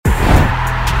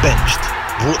Benched,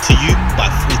 brought to you by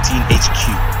 14HQ.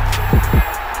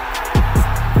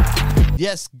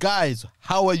 Yes, guys,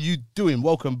 how are you doing?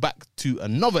 Welcome back to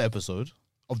another episode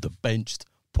of the Benched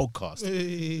podcast.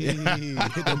 Hey.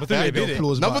 Number three,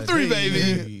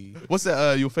 baby. What's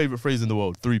that? Your favorite phrase in the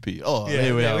world? 3P. Oh, Yeah,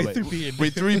 here we yeah, are, we mate. 3P'd.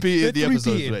 We're 3P the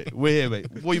episodes, 3P'd. mate. We're here, mate.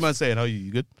 What are you man saying? How are you?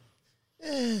 You good?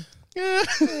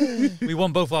 We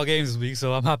won both our games this week,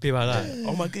 so I'm happy about that.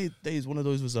 Oh my god, days. One of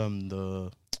those was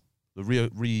the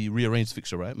rearranged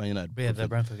fixture, right? Man United. Yeah, the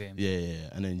Brentford game. Yeah.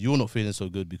 And then you're not feeling so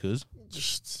good because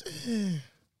Just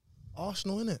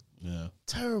Arsenal, innit? yeah,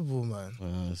 Terrible, man.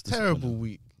 it's Terrible disappointing.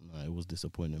 week. Nah, it was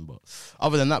disappointing, but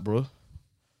other than that, bro,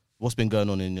 what's been going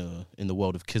on in the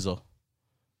world of Kizza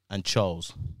and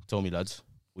Charles? Tell me, lads,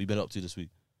 what you been up to this week?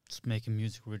 Just making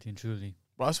music, really and truly.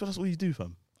 Bro, I swear that's all you do,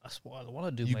 fam. That's what I want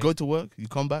to do. You mate. go to work, you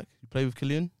come back, you play with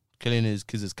Killian. Killian is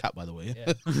Kizza's cat, by the way.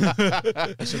 Yeah.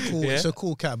 It's a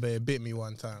cool cat, but it bit me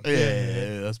one time.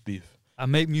 Yeah, that's beef. I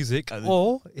make music,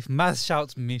 or if Maz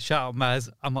shouts me, shout out Maz,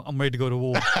 I'm ready to go to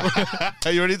war.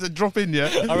 Are you ready to drop in, yeah?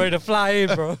 I'm ready to fly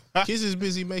in, bro. Kiz is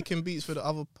busy making beats for the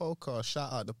other podcast.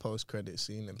 Shout out the post credit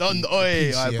scene. and Done. P-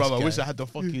 Oi, PCS brother. I guy. wish I had the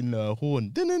fucking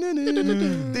horn.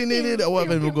 What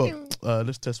have we got?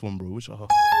 Let's test one, bro. Which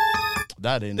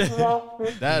that ain't it.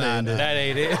 That ain't it. That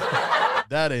ain't it.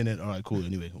 That ain't it. All right, cool.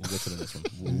 Anyway, we'll go to the next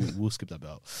one. We'll skip that bit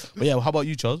out. But yeah, how about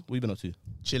you, Charles? What you been up to?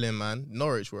 Chilling, man.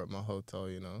 Norwich were at my hotel,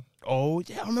 you know. Oh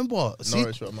yeah, I remember. See,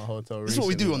 Norwich were at my hotel. this is what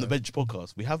we do recently, on the man. Bench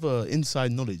podcast. We have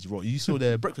inside knowledge, bro. You saw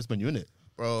their breakfast menu, innit?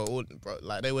 bro.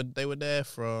 Like they were there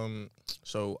from.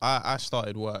 So I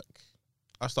started work.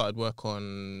 I started work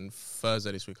on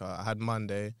Thursday this week. I had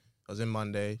Monday. I was in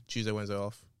Monday, Tuesday, Wednesday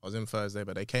off. I was in Thursday,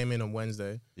 but they came in on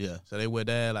Wednesday. Yeah. So they were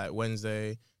there like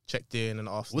Wednesday, checked in the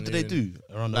afternoon. What did they do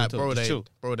around the Like, hotel? Just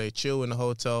chill. they chill in the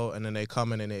hotel and then they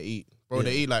come in and they eat. Bro, Yeah.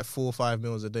 they eat like 4 or 5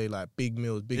 meals a day, like big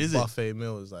meals, big Is it? buffet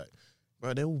meals. Like,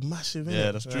 bro, they're all massive, innit?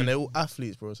 Yeah, that's true. And they're all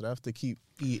athletes, bro. So they have to keep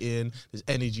eating. There's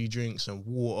energy drinks and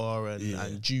water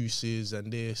and juices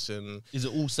and this and Is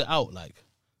it all set out like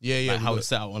yeah, like how we it's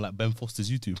set out on like Ben Foster's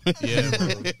YouTube?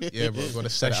 yeah, bro. Gotta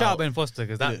set it Shout out out. Ben Foster,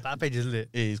 because that page is lit.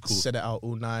 It is cool. Set it out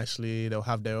all nicely. They'll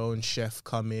have their own chef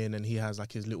come in, and he has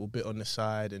like his little bit on the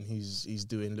side, and he's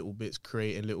doing little bits,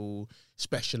 creating little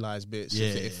specialized bits.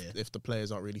 If the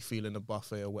players aren't really feeling the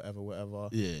buffet or whatever.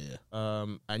 Yeah.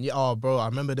 And yeah, bro, I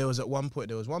remember there was one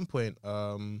point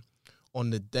on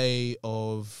the day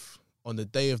of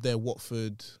their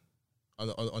Watford,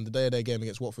 on the day of their game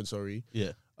against Watford. Sorry.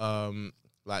 Yeah.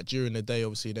 Like during the day,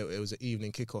 obviously, it was an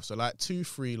evening kickoff. So like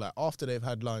 2-3, like after they've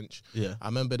had lunch, Yeah. I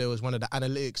remember there was one of the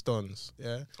analytics dons.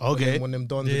 Yeah. Okay. One of them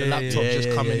dons with the Yeah, laptop yeah, just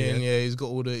yeah, coming yeah, in. Yeah. He's got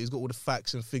all the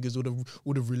facts and figures, all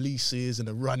the releases and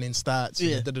the running stats.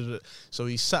 Yeah. And da-da-da. So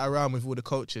he sat around with all the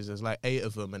coaches. There's like 8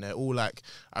 of them, and they're all like.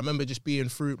 I remember just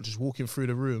walking through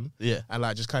the room. Yeah. And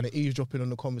like just kind of eavesdropping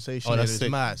on the conversation. Oh, that's It was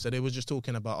sick. mad. So they were just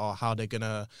talking about how they're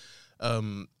gonna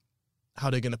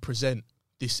present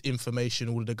this information,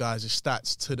 all of the guys'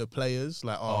 stats to the players.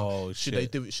 Like, should they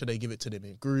shit. do it? Should they give it to them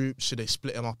in groups? Should they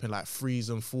split them up in like 3s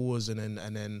and 4s and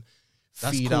then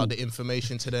That's feed cool. out the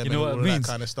information to them You know and what all it of means?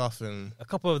 that kind of stuff? And A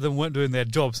couple of them weren't doing their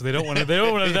job, so they don't want to. They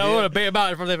don't want to bait about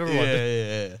in front of everyone.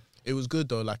 Yeah. it was good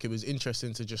though. Like, it was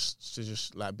interesting to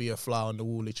just like be a fly on the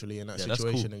wall, literally, in that Yeah, that's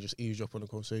situation cool. and just eavesdrop on the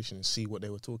conversation and see what they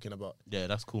were talking about. Yeah,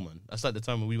 that's cool, man. That's like the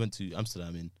time when we went to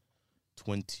Amsterdam in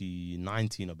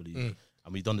 2019, I believe.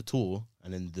 And we done the tour,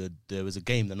 and then there was a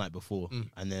game the night before,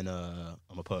 and then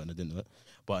I'm a poet and I didn't know it,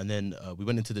 but then we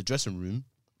went into the dressing room,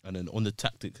 and then on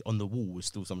the wall was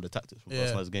still some of the tactics from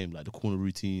last night's game, like the corner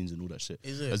routines and all that shit.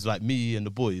 Is it? It was like me and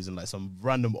the boys and like some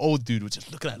random old dude was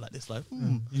just looking at it like this, like,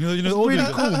 You know, the old dude.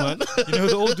 cool, man. You know who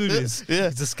the old dude is? Yeah.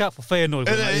 He's a scout for Feyenoord.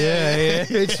 Yeah,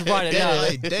 Yeah. Just write it down.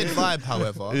 Like, dead vibe,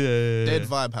 however. Yeah. Dead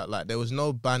vibe. Like, there was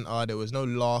no banter, there was no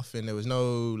laughing, there was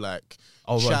no like.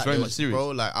 Oh, right, it's very It much was- serious. bro.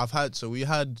 Like,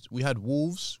 we had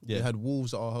Wolves. Yeah. We had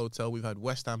Wolves at our hotel. We've had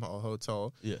West Ham at our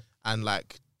hotel. Yeah. And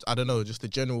like, I don't know, just the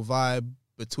general vibe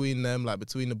between them, like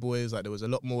between the boys, like there was a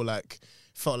lot more like,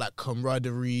 felt like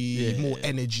camaraderie, more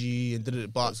energy,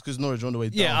 and but It's because Norwich are on the way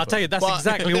down. Yeah, I'll tell you, that's But-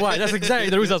 exactly why. That's exactly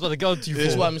the reason I was about to go to you for.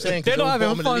 that's what I'm saying. 'cause They're not they were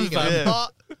having bottom of the fun, league, fam.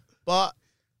 and- but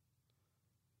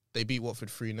they beat Watford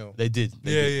 3-0. They did.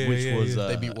 Yeah, which yeah, was yeah.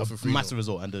 They beat a Watford 3-0. massive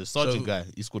result. And the sergeant So- guy,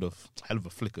 he scored a hell of a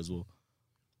flick as well.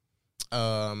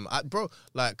 Bro,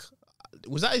 like,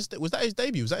 Was that his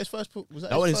debut? Was that his first? Was that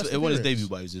That his was first it was his appearance? debut,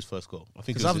 but it was his first goal. I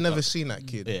think Because I've never seen that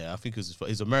kid. Yeah, I think it was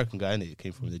he's an American guy, and he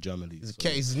came from the German league.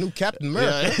 He's the new Captain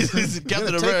America. Yeah, he's Captain He's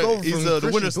gonna take America. over He's from the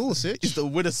Christian winner. Pulisic. He's the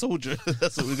winner soldier.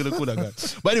 That's what we're gonna call that guy.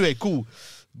 But anyway, cool.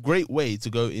 Great way to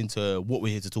go into what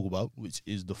we're here to talk about, which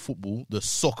is the football, the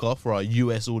soccer for our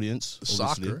US audience.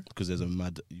 Soccer. Because there's a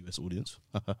mad US audience.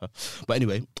 But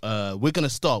anyway, we're going to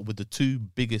start with the two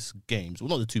biggest games. Well,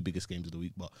 not the two biggest games of the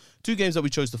week, but two games that we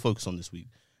chose to focus on this week.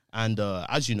 And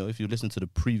as you know, if you listen to the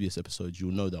previous episodes,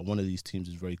 you'll know that one of these teams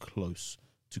is very close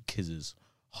to Kiz's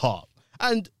heart.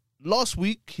 And last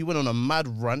week, he went on a mad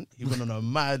rant. He went on a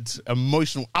mad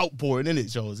emotional outpouring,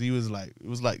 innit, Charles? He was like, it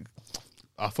was like,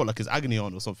 I felt like his agony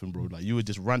aunt or something, bro. Like, you were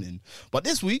just ranting. But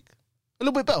this week, a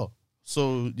little bit better.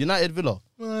 So, United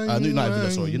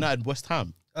West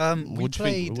Ham. What do you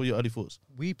think? What were your early thoughts?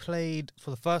 We played for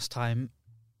the first time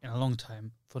in a long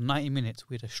time for 90 minutes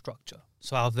with a structure.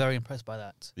 So I was very impressed by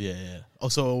that. Yeah.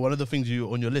 Also, one of the things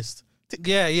you on your list.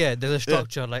 Yeah. There's a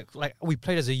structure. Like we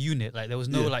played as a unit. Like there was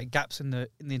no like gaps in the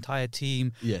entire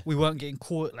team. Yeah. We weren't getting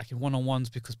caught like in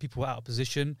one-on-ones because people were out of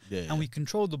position. And we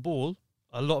controlled the ball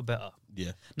a lot better.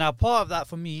 Yeah. Now, part of that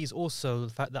for me is also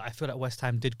the fact that I feel like West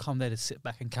Ham did come there to sit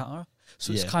back and counter.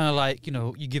 So it's kind of like,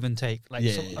 you give and take. Like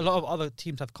a lot of other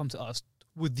teams have come to us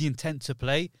with the intent to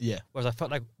play. Yeah. Whereas I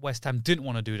felt like West Ham didn't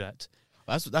want to do that.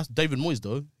 That's David Moyes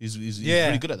though. He's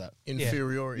really good at that.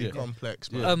 Inferiority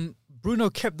complex. Man. Yeah. Bruno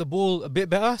kept the ball a bit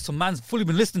better, so man's fully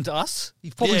been listening to us. He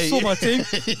probably saw my thing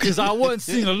because I wasn't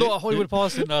seeing a lot of Hollywood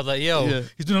passing. And I was like,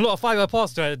 he's doing a lot of 5-yard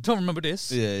passing. I don't remember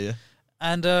this. Yeah.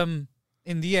 And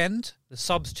in the end, the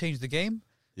subs changed the game.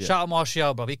 Yeah. Shout out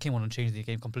Martial, bro. He came on and changed the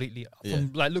game completely.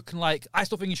 From looking like, I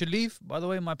still think he should leave, by the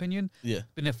way, in my opinion. Yeah.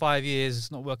 Been there 5 years,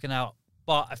 it's not working out.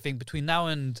 But I think between now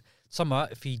and summer,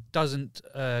 if he doesn't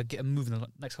get a move in the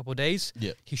next couple of days,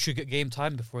 he should get game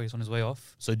time before he's on his way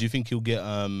off. So do you think he'll get,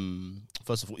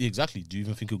 first of all, exactly, do you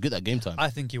even think he'll get that game time?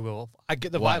 I think he will. I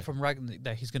get the vibe from Ragnick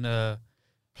that he's going to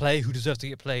play who deserves to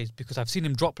get played because I've seen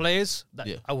him drop players that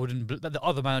that the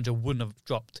other manager wouldn't have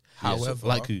dropped. However,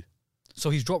 like who? So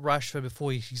he's dropped Rashford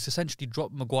before. He's essentially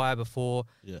dropped Maguire before.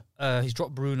 Yeah. He's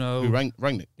dropped Bruno. Who,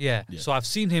 Rangnick? Yeah. So I've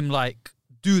seen him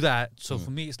do that. So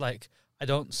for me, it's like I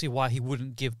don't see why he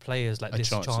wouldn't give players like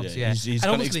this a chance. Yeah. He's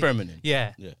kind of experimenting.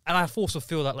 Yeah. And I also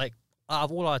feel that out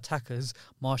of all our attackers,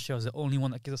 Martial is the only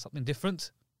one that gives us something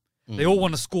different. They all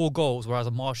want to score goals, whereas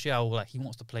a Martial, he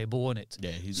wants to play ball in it.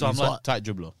 Yeah, he's I'm a tight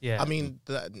dribbler. Yeah. I mean,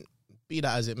 be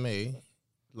that as it may,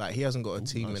 he hasn't got a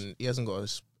team and he hasn't got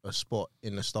a spot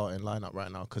in the starting lineup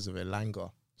right now because of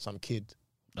Elanga, some kid.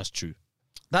 That's true.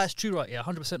 That's true, right? Yeah,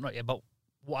 100% right. Yeah, but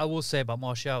what I will say about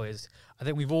Martial is, I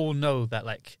think we've all know that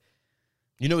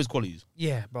you know his qualities.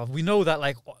 Yeah, bruv. We know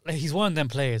that he's one of them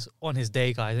players on his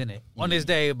day, guys, isn't it? On his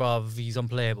day, bruv, he's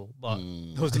unplayable. But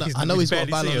I know he's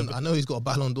got a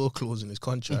Ballon d'Or clause in his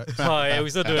contract. Oh yeah, we're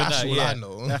still doing That's that. all Yeah. I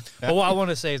know. But what I want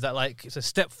to say is that it's a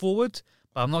step forward.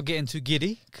 But I'm not getting too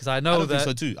giddy because I know I don't that.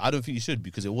 think so too. I don't think you should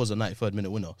because it was a 93rd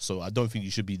minute winner. So I don't think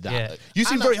you should be that. Yeah. You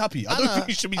seem very happy. I don't think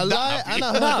you should be that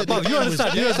happy. You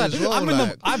understand? Well,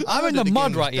 I'm in the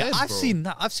mud right here. dead, I've bro. seen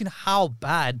that. I've seen how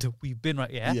bad we've been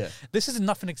right here. Yeah. This is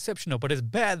nothing exceptional, but it's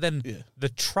better than the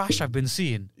trash I've been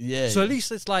seeing. Yeah. So at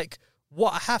least it's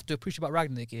what I have to appreciate about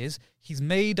Ragnick is he's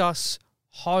made us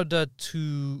harder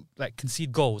to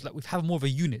concede goals. We've had more of a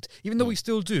unit, even though we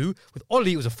still do. With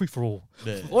Oli, it was a free for all.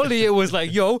 Yeah. With Oli, it was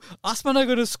us man are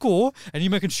gonna score, and you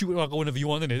can shoot whenever you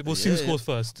want. Innit? We'll see who scores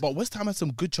first. But West Ham had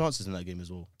some good chances in that game as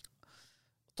well.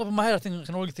 Top of my head, I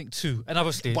can only think 2, and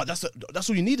obviously, But that's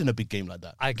all you need in a big game like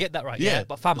that. I get that right. Yeah. Yeah,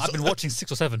 but fam, I've been watching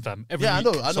 6 or 7 fam every Yeah, week. I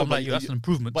know. So I'm but that's an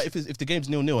improvement. But if the game's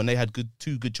 0-0 and they had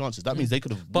 2 good chances, that means they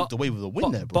could have walked away with a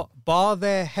win there, bro. But bar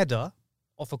their header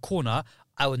off a corner,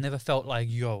 I would never felt I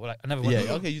never went.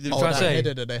 Okay, you did. trying to say-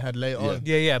 header that they had later on.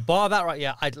 Yeah. Bar that right.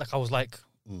 Yeah, I was like,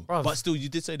 bruv. But still, you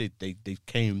did say they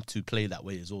came to play that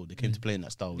way as well. They came to play in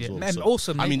that style as well. And So,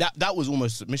 also, I mean, that was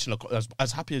almost mission.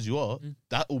 As happy as you are,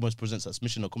 that almost presents as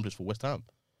mission accomplished for West Ham.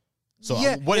 So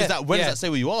where does that say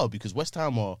where you are? Because West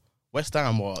Ham are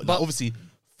obviously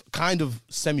kind of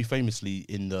semi-famously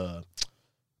in the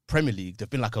Premier League. They've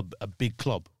been a big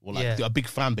club or a big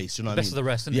fan base. You know what I mean? Best of the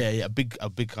rest. Yeah, a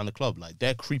big kind of club.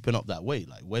 They're creeping up that way.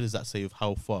 Where does that say of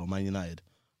how far Man United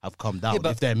have come down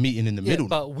if they're meeting in the middle?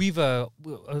 But we've, as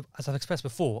I've expressed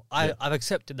before, I've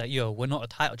accepted that we're not a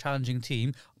title challenging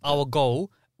team. Our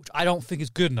goal, which I don't think is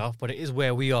good enough, but it is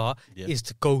where we are, is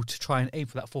to go to try and aim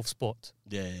for that 4th spot.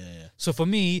 Yeah. So for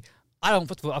me, I don't.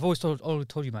 First of all, I've always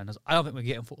told you, man. I don't think we're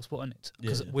getting full spot on it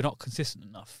because we're not consistent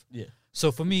enough. Yeah. So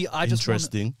for me, I just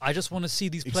want to see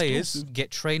these players Exclusive.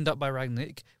 get trained up by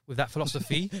Rangnick with that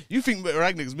philosophy. You think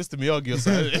Ragnick's Mr. Miyagi or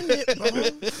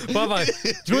something? But man, do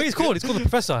you know what he's called? He's called the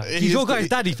Professor. He's your guy's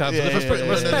daddy, fam. Yeah,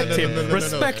 Respect him.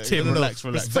 Respect him. Relax.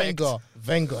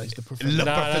 Wenger is the professor.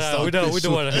 No, we don't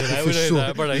want to hear that. We don't hear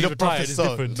that, brother. He's retired. It's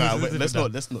different.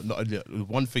 Let's not.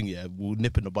 One thing, we'll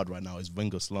nip in the bud right now is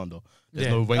Wenger slander. There's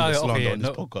no Wenger slander on this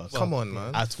podcast. Come on,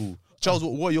 man. At all. Charles,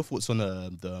 what are your thoughts on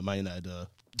the Man United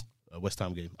West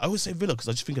Ham game? I always say Villa because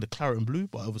I just think of the claret and blue,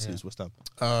 but obviously it's West Ham.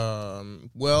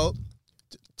 Well,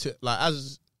 like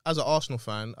as an Arsenal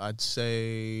fan, I'd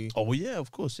say. Oh well, yeah, of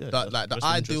course, yeah.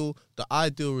 The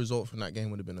ideal result from that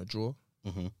game would have been a draw.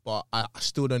 Mm-hmm. But I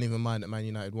still don't even mind that Man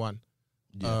United won.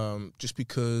 Yeah. Just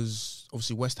because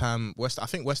obviously I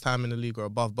think West Ham in the league are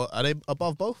above, but are they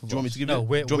above both of us? Do you want me to give No,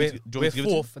 it? we're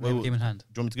fourth and they have a game in hand.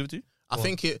 Do you want me to give it to you? I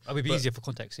think it. That would be easier for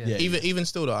context. Yeah. Even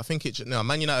still though, I think it's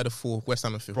Man United are fourth, West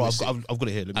Ham are fifth. Bro, I've got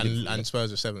it here. And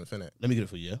Spurs are seventh, innit? Let me get it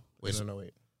for you. Yeah.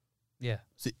 Wait. Yeah.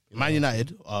 See, Man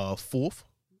United are fourth,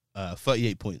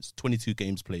 38 points, 22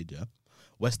 games played. Yeah.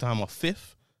 West Ham are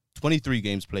fifth, 23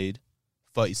 games played,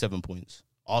 37 points.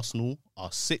 Arsenal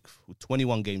are sixth with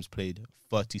 21 games played,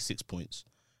 36 points.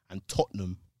 And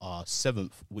Tottenham are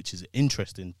seventh, which is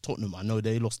interesting. Tottenham, I know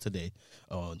they lost today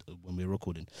when we were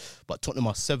recording, but Tottenham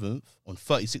are seventh on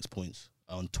 36 points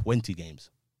on 20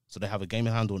 games. So they have a game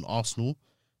in hand on Arsenal,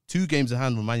 2 games in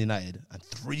hand on Man United, and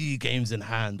 3 games in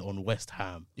hand on West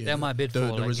Ham. Yeah, they're my bid for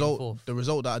the result. The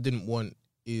result that I didn't want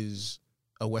is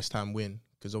a West Ham win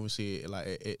because obviously,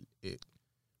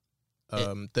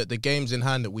 the games in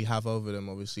hand that we have over them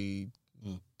obviously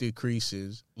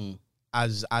decreases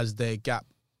as their gap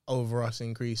over us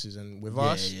increases. And with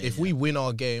us, if we win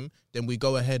our game, then we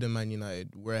go ahead of Man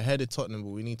United. We're ahead of Tottenham, but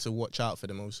we need to watch out for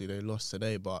them. Obviously, they lost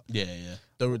today, but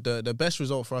the best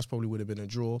result for us probably would have been a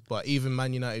draw. But even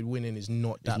Man United winning is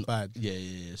not that bad. Yeah.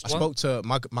 I spoke to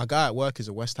my guy at work is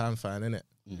a West Ham fan, innit?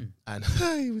 And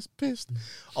he was pissed.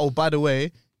 Oh, by the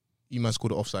way, you must call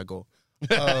the offside goal.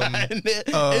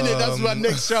 That's my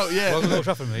next shout. Yeah, Welcome to Old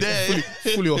Trafford, mate.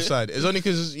 Fully offside. It's only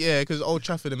because Old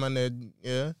Trafford, man,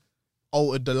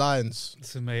 altered the lines.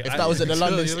 Listen, mate, If that was at the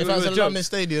London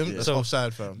Stadium, it's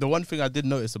offside, fam. The one thing I did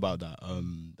notice about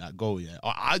that goal,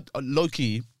 I low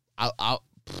key, if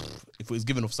it was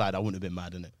given offside, I wouldn't have been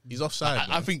mad, innit? He's offside.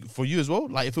 I think for you as well.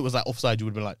 Like if it was like offside, you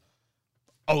would have been like,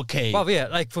 okay. Well, yeah,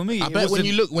 like for me, I bet when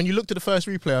you looked at the first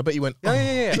replay, I bet you went,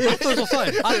 Yeah. I thought it was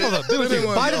offside. I thought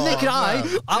that. By the naked eye,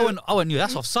 I went,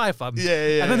 that's offside, fam.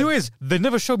 Yeah. And then they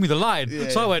never showed me the line.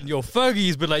 So I went,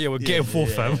 Fergie's been like, we're getting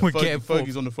fourth, fam. We're getting fourth.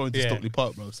 Fergie's on the phone to Stockley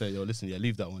Park, bro, saying, listen,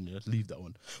 leave that one, leave that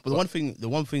one. But the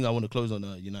one thing I want to close on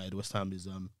United West Ham is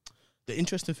the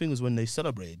interesting thing is when they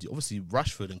celebrated, obviously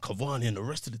Rashford and Cavani and the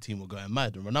rest of the team were going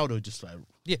mad, and Ronaldo just like,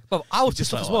 but I was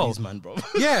just like, as well. He's man, bro.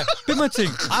 Yeah, big man thing.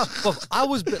 I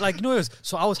was like,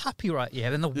 so I was happy, right?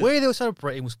 Yeah, and the way they were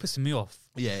celebrating was pissing me off.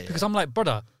 Yeah. Because I'm like,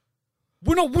 brother,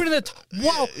 we're not winning it.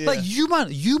 Wow, like you man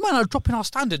are dropping our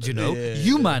standards.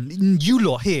 You man, you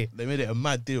lot here. They made it a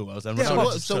mad deal. I was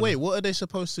like, wait, what are they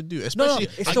supposed to do? It's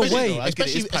the way,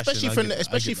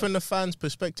 especially from the fans'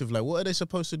 perspective. Like, what are they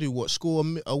supposed to do? What, score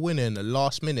a winner in the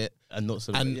last minute and not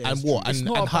and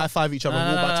high five each other?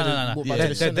 Walk back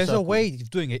to the There's a way of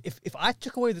doing it. If I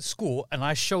took away the score and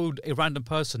I showed a random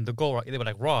person the goal, right, they were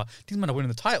like, "Rah, these men are winning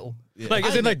the title."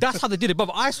 That's how they did it.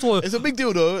 But I saw it's a big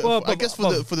deal though. I guess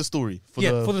for the story. For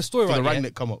the story, right? For the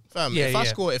Rangnick come up. Fam,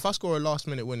 if I score a last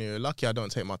minute winner, you're lucky I don't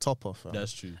take my top off. Fam.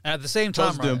 That's true. And at the same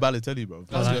time, doing Balotelli, bro.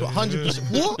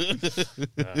 100%. What?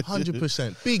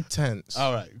 100%. Big tense.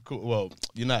 All right, cool. Well,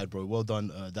 United, bro. Well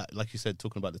done. That, like you said,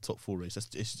 talking about the top 4 race.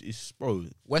 It's bro.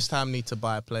 West Ham need to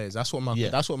buy players. That's what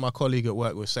my colleague at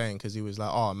work was saying because he was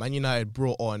like, Man United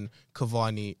brought on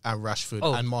Cavani and Rashford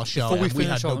and Martial, and we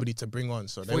had nobody to bring on.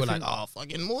 So they were like,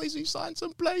 fucking Moyes, he signed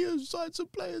some players,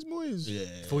 Moyes.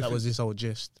 Yeah. That was his whole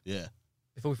gist. Yeah.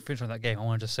 Before we finish on that game, I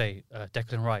want to just say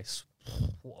Declan Rice,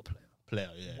 what a player.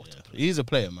 He's a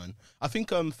player, man. I think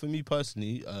for me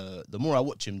personally, the more I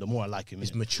watch him, the more I like him.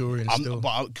 He's maturing still.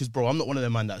 Because, bro, I'm not one of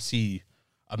them man that see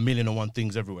 1,000,001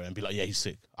 things everywhere and be like, yeah, he's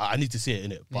sick. I need to see it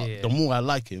in it. But the more I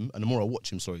like him and the more I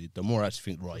watch him, the more I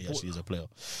actually think, right, he actually is a player.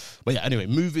 But yeah, anyway,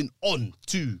 moving on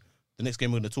to the next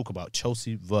game we're going to talk about,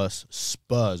 Chelsea versus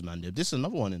Spurs, man. This is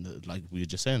another one in the, like we were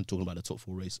just saying, talking about the top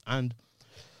 4 race and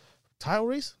title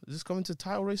race. Is this coming to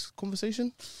title race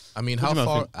conversation? I mean,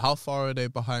 how far are they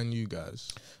behind you guys?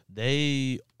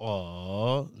 They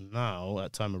are now,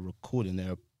 at time of recording,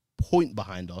 they're a point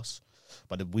behind us,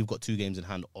 but we've got 2 games in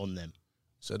hand on them.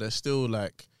 So they're still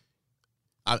like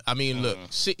I mean, look,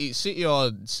 City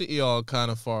are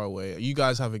kind of far away. You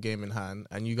guys have a game in hand,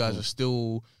 and you guys are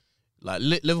still like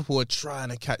Liverpool are trying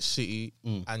to catch City,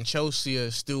 and Chelsea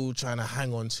are still trying to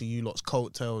hang on to you lot's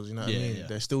coattails. You know what I mean? Yeah.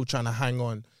 They're still trying to hang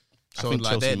on. So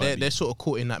like they're sort of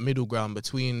caught in that middle ground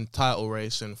between title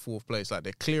race and fourth place. Like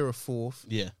they're clear of fourth,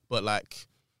 but like,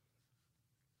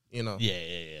 you know,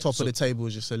 top of the table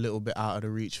is just a little bit out of the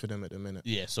reach for them at the minute.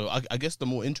 Yeah, so I guess the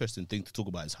more interesting thing to talk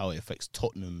about is how it affects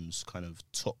Tottenham's kind of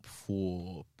top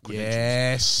four credentials.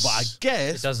 Yes, but I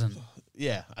guess It doesn't.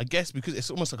 Yeah, I guess because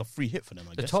it's almost like a free hit for them.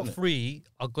 The top three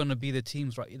are going to be the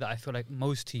teams, right, that I feel like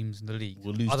most teams in the league,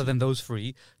 other to. than those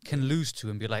three, can lose to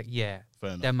and be like,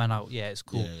 them man out, it's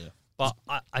cool. Yeah. But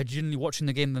I genuinely, watching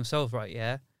the game themselves,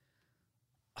 right,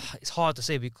 it's hard to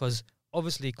say because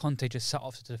obviously Conte just sat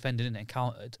off to defend it and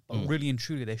countered, but really and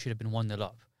truly they should have been 1-0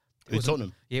 up.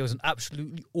 Tottenham? Yeah, it was an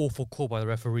absolutely awful call by the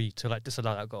referee to like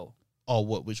disallow that goal. Oh,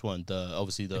 which one?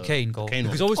 The Kane goal. Kane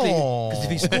because obviously, if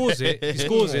he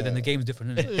scores it, then the game's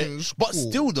different, isn't it? But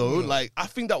still, though, like I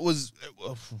think that was.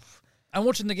 And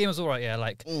watching the game was all right,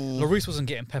 like Lloris wasn't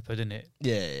getting peppered in it.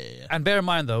 Yeah. And bear in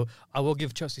mind, though, I will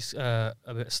give Chelsea a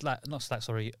bit of slack. Not slack,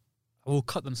 sorry. I will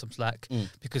cut them some slack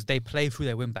because they play through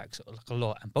their wing backs like a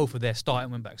lot, and both of their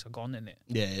starting wing backs are gone in it.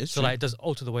 Yeah, it's so true. like it does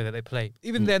alter the way that they play.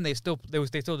 Even then, they still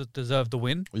deserve the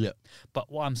win. Yeah.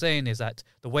 But what I'm saying is that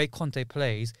the way Conte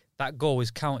plays, that goal is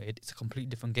counted. It's a completely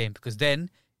different game because then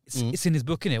it's in his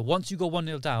book, innit? Once you go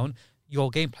 1-0 down,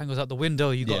 your game plan goes out the window.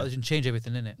 You got to change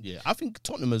everything, innit? Yeah, I think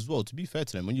Tottenham as well. To be fair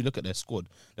to them, when you look at their squad,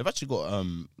 they've actually got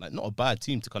like not a bad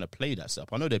team to kind of play that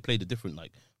setup. I know they played a different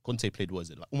like. Conte played, like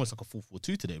almost like a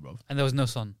 4-4-2 today, bro. And there was no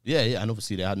Son. Yeah, and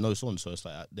obviously they had no Son, so it's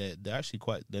like they're actually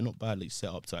they're not badly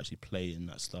set up to actually play in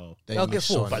that style. They'll get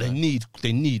fourth, but they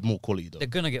need more quality though. They're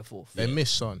gonna get fourth. They miss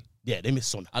Son. Yeah, they miss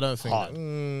Son. I don't think.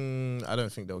 I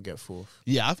don't think they'll get fourth.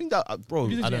 Yeah, I think that, bro.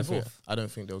 I don't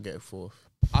think they'll get fourth.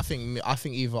 I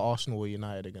think either Arsenal or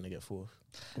United are gonna get fourth.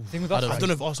 I don't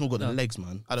know if Arsenal got the legs,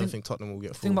 man. I don't think Tottenham will get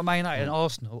fourth. The thing about Man United and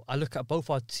Arsenal, I look at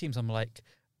both our teams. I'm like,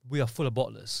 we are full of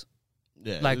bottlers.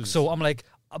 Yeah, like so, I'm like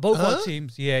both our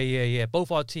teams. Yeah.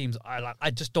 Both our teams. I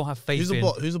just don't have faith.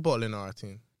 Who's a bottle in our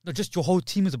team? No, just your whole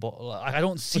team is a bottle. Like, I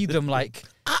don't see them like.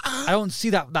 I don't see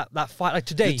that fight like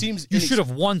today. You should have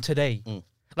won today.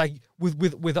 Like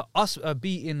with us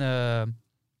beating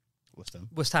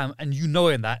West Ham, and you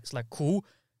knowing that it's like cool.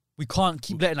 We can't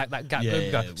keep letting like that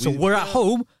gap. So we're at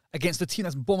home against the team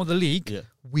that's bottom of the league. Yeah.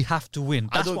 We have to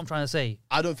win. That's what I'm trying to say.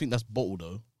 I don't think that's bottle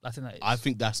though. I think that is. I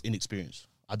think that's inexperience.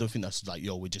 I don't think that's like,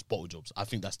 we're just bottle jobs. I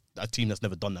think that's a team that's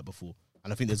never done that before.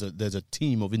 And I think there's a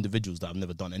team of individuals that have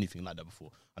never done anything like that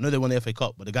before. I know they won the FA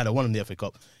Cup, but the guy that won the FA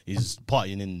Cup is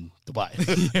partying in Dubai.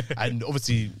 And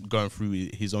obviously going through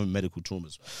his own medical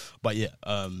traumas. But yeah,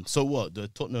 so what? The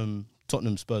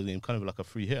Tottenham Spurs game, kind of like a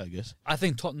free hit, I guess. I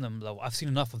think Tottenham, though, I've seen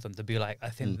enough of them to be like, I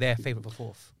think they're favourite for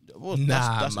fourth. Well,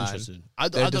 that's man. interesting. I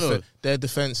don't know. Their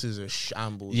defence is a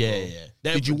shambles. Yeah.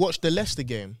 Did you watch the Leicester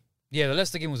game? Yeah, the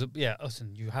Leicester game was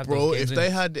listen, you have bro. Those games if they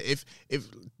had, if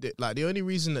like the only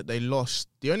reason that they lost,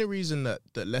 the only reason that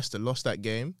Leicester lost that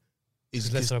game is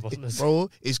because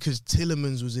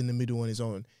Tielemans was in the middle on his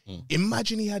own.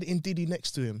 Imagine he had Ndidi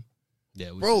next to him. Yeah,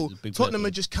 bro. Tottenham are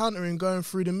just countering, going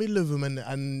through the middle of them,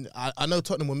 and I know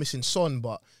Tottenham were missing Son,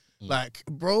 but like,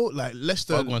 bro, like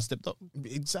Leicester, Bergman stepped up.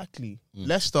 Exactly.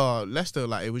 Leicester,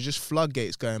 like it was just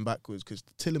floodgates going backwards because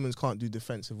Tielemans can't do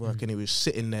defensive work, and he was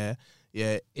sitting there.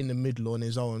 Yeah, in the middle on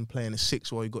his own, playing a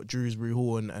 6 while he got Drewsbury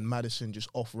Hall and Maddison just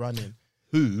off running.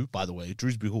 Who, by the way,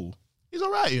 Drewsbury Hall. He's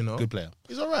all right, you know. Good player.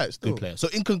 He's all right still. Good player. So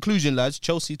in conclusion, lads,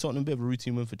 Chelsea, Tottenham, a bit of a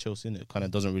routine win for Chelsea, and it kind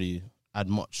of doesn't really add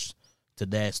much to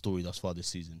their story thus far this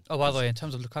season. Oh, by the way, in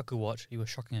terms of Lukaku watch, he was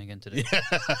shocking again today.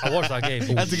 I watched that game.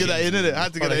 Had to get that in, innit?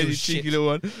 Had to get that in, cheeky little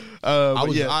one.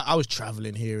 I was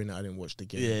travelling here and I didn't watch the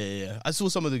game. Yeah. I saw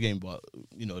some of the game, but,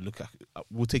 Lukaku,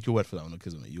 we'll take your word for that one,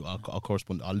 because you are our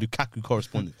correspondent, our Lukaku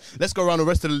correspondent. Let's go around the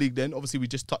rest of the league then. Obviously, we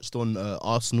just touched on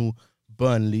Arsenal,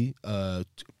 Burnley.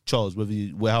 Charles,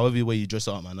 however way you dress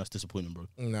it up, man, that's disappointing, bro.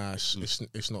 Nah,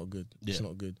 it's not good. Yeah. It's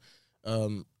not good.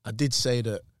 I did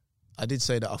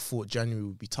say that I thought January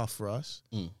would be tough for us,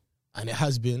 and it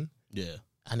has been. Yeah.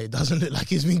 And it doesn't look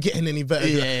like it's been getting any better.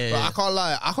 Yeah. But I can't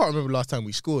lie, I can't remember the last time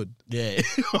we scored. Yeah.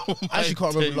 I actually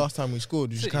can't remember the last time we scored,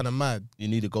 which is kind of mad. You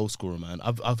need a goal scorer, man.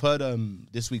 I've heard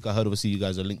this week I heard obviously you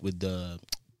guys are linked with the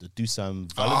Dusan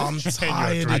Vlahovic. I'm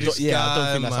tired of this guy, I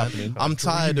don't think that's man. happening. I'm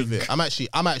tired of it. I'm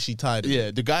actually tired of it.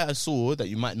 Yeah, the guy I saw that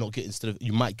you might get instead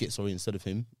of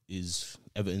him is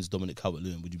Everton's Dominic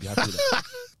Calvert-Lewin. Would you be happy with that?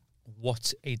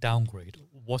 What a downgrade.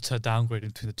 What a downgrade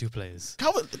between the two players.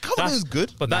 Calvert is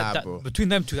good. But between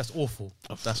them two, that's awful.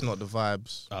 That's not the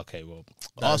vibes. Okay, well,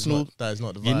 Arsenal, that is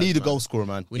not the vibes. You need a goal scorer,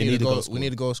 man. We need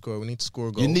a goal scorer. We need to score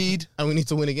a goal. And we need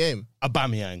to win a game.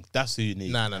 Aubameyang. That's who you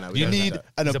need. No. You need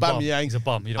an Aubameyang. He's a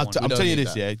bum. You don't want I'm telling you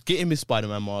this, yeah. Get him his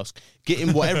Spider-Man mask. Get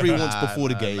him whatever he wants before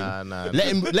the game.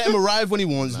 Let him arrive when he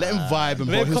wants. Let him vibe and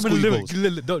bro, he'll score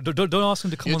you goals. Don't ask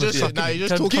him to come on the show. You're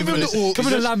just talking. Give him the Orcs. Come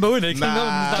in a Lambo, innit?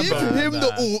 Give him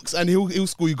the Orcs and he'll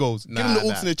score you goals. Give him the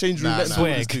Orcs in the change room.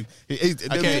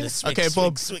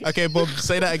 Okay, Bob.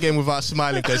 Say that again without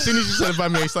smiling. Cause as soon as you said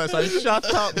Aubameyang, he started saying,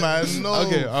 "Shut up, man." No.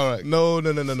 Okay, all right. No.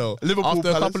 Liverpool. After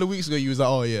a couple of weeks ago, you was like,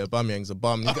 "Oh yeah, Aubameyang's a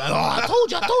bum." I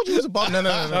told you he was a bum. No.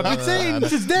 I've been saying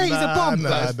today he's a bum.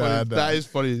 That is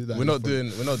funny. We're not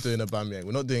doing Aubameyang.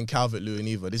 We're not doing Calvert-Lewin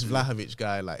either. This Vlahovic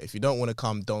guy, like, if you don't want to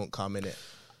come, don't come, innit.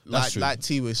 Like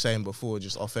T was saying before,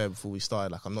 just off air before we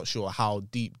started, like, I'm not sure how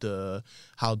deep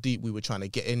we were trying to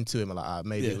get into him. Like,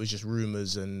 maybe it was just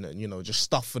rumors and just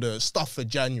stuff for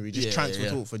January, just transfer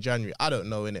talk for January. I don't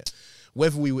know, innit.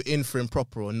 Whether we were in for him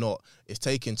proper or not, it's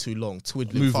taking too long.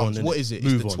 Twiddling thumbs. What is it?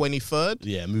 It's the 23rd?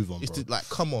 Yeah, move on, bro.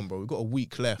 Come on, bro. We've got a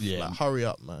week left. Yeah. Like, hurry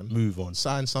up, man. Move on.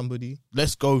 Sign somebody.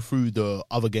 Let's go through the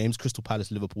other games. Crystal Palace,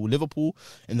 Liverpool. Liverpool,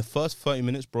 in the first 30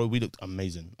 minutes, bro, we looked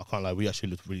amazing. I can't lie. We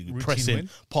actually looked really good. Pressing,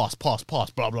 pass, blah,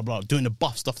 blah, blah. Doing the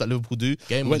buff stuff that Liverpool do.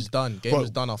 Game was done. Game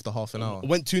was done after half an hour.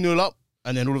 Went 2-0 up.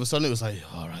 And then all of a sudden it was like,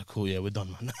 all right, cool, yeah, we're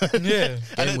done, man. Yeah.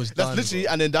 Game was done. Literally,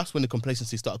 and then that's when the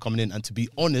complacency started coming in. And to be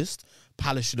honest,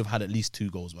 Palace should have had at least 2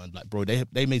 goals, man. Like, bro,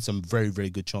 they made some very, very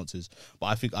good chances. But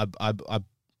I think I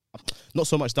not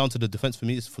so much down to the defense for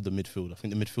me, it's for the midfield. I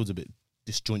think the midfield's a bit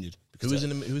disjointed. Who was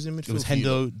in midfield? It was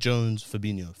Hendo, Jones,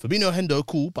 Fabinho. Hendo,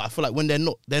 cool, but I feel like when they're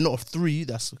not a 3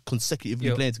 that's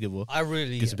consecutively playing together. I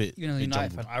really, it's a bit,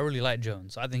 United fan, I really like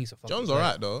Jones. I think he's a fucking Jones player.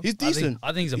 Alright though. He's decent.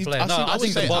 I think he's a player. I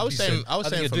was saying from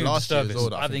last year.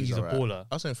 I think he's a baller.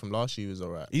 I was saying from last year he was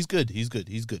alright. He's good.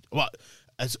 But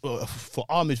as for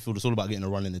our midfield, it's all about getting a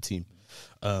run in the team.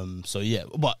 So yeah,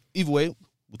 but either way,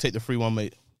 we'll take the 3-1,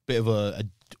 mate. Bit of a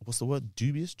what's the word?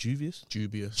 Dubious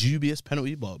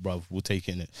penalty, but bruv, we'll take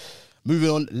it in it. Moving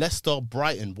on, Leicester,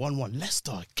 Brighton, 1-1.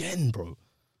 Leicester again, bro.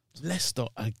 What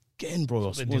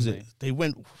was it? They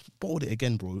balled it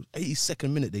again, bro.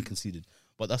 82nd minute they conceded.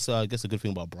 But that's, I guess, a good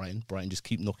thing about Brighton. Brighton just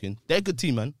keep knocking. They're a good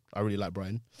team, man. I really like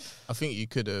Brighton. I think you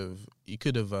could have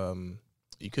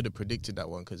predicted that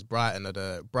one because Brighton are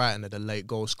the late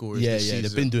goal scorers. Yeah, this season.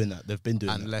 they've been doing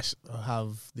that. And let's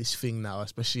have this thing now,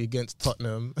 especially against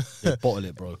Tottenham. They bottle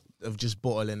it, bro. Of just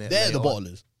bottling it. They're the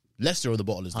bottlers. Leicester are the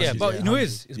bottlers. Yeah, but you know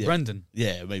it's Brendan.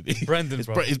 Yeah, maybe. Brendan,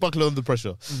 bro. He's buckling under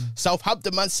pressure.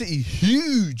 Southampton, Man City,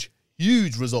 huge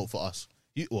result for us.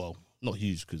 Well, not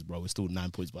huge because, bro, we're still 9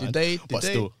 points behind.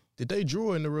 Did they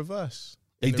draw in the reverse?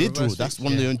 They did draw. That's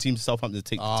one of the only teams Southampton to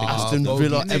take Aston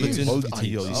Villa, Everton.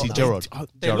 You see Gerrard. We'll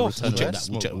check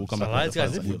that. We'll come back. We'll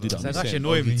do that. That's actually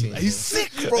annoying me. He's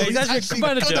sick, bro. He's actually a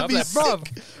manager. I'm like,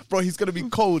 bro, he's gonna be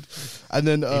cold. And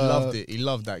then he loved it. He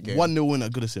loved that game. 1-0 win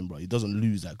at Goodison, bro. He doesn't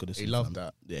lose at Goodison. He loved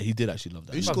that. Yeah, he did actually love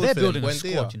that. Who scored? They're building a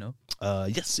squad, you know.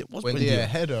 Yes, it was Buendia.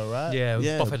 Header, right? Yeah, it was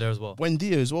Buff header as well.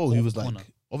 Buendia as well. He was like,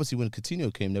 obviously when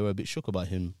Coutinho came, they were a bit shook about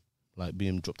him, like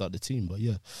being dropped out the team. But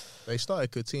yeah, they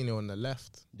started Coutinho on the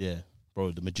left. Yeah.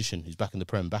 Bro, the magician, he's back in the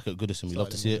Prem, back at Goodison. We love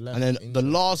to see it. And then the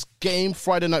last game,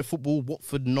 Friday night football,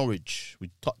 Watford Norwich.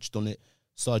 We touched on it.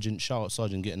 Sargent, shout out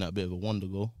Sargent getting that bit of a wonder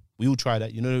goal. We all try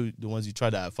that. You know the ones you try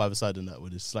that at 5-a-side and that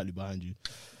where it's slightly behind you.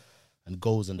 And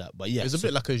goals and that. But yeah. It's a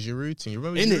bit like a Giroud thing. You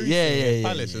remember Giroud? Yeah.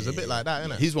 Palace. It was a bit like that,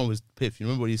 innit? His one was piff. You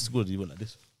remember when he scored? He went like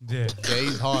this. Yeah,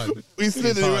 he's hard. He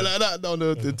slid it went like that down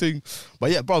the thing. But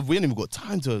yeah, bro, we ain't even got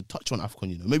time to touch on AFCON,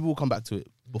 you know. Maybe we'll come back to it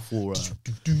before.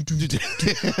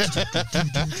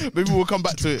 Maybe we'll come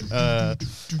back to it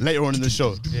later on in the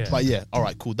show. Yeah. But yeah, all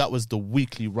right, cool. That was the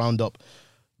weekly roundup.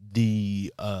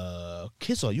 The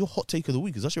Kizza, your hot take of the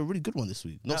week is actually a really good one this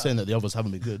week. Not saying that the others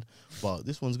haven't been good, but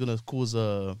this one's gonna cause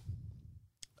an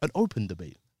open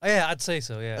debate. Oh, yeah, I'd say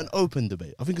so, yeah. An open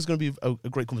debate. I think it's going to be a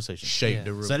great conversation. Shake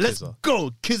the room, so let's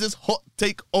go. Kizza's hot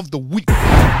take of the week.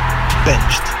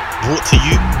 Benched. Brought to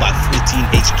you by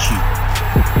 14HQ.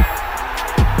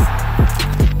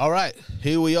 All right,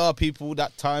 here we are, people.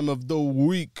 That time of the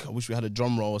week. I wish we had a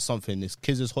drum roll or something. It's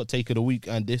Kizza's hot take of the week,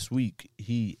 and this week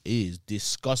he is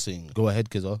discussing. Go ahead,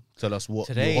 Kizza. Tell us what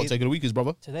your hot take of the week is,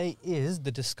 brother. Today is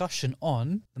the discussion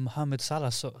on the Mohamed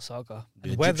Salah saga.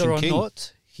 And whether or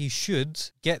not he should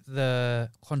get the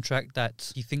contract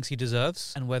that he thinks he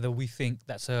deserves, and whether we think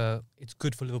it's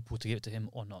good for Liverpool to give it to him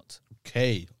or not.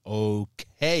 Okay.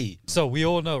 So we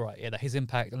all know, right, that his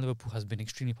impact on Liverpool has been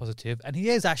extremely positive, and he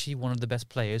is actually one of the best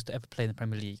players to ever play in the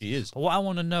Premier League. He is. But what I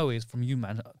want to know is from you,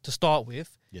 man, to start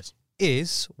with,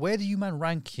 is where do you, man,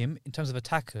 rank him in terms of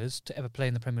attackers to ever play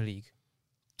in the Premier League?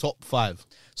 Top 5.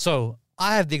 So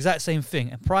I have the exact same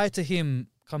thing, and prior to him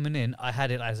coming in, I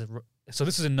had it as so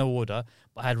this is in no order,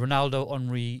 but I had Ronaldo,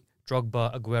 Henry,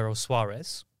 Drogba, Aguero,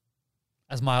 Suarez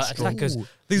as my attackers.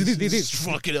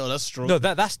 Fucking hell, that's strong. No,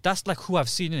 that's like who I've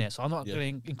seen in it. So I'm not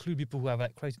going to include people who have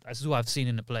like crazy. That's who I've seen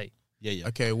in the play. Yeah.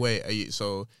 Okay, wait.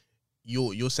 So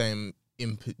you're saying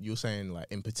like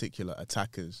in particular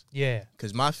attackers? Yeah.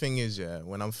 Because my thing is,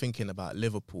 when I'm thinking about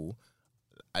Liverpool,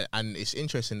 and it's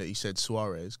interesting that you said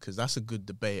Suarez, because that's a good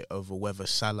debate over whether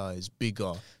Salah is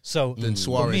bigger than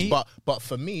Suarez. But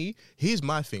for me, here's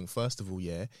my thing. First of all,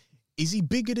 is he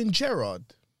bigger than Gerrard?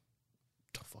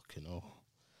 Fucking hell.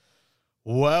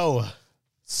 Well,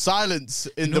 silence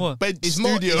in the bench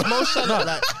studio. Is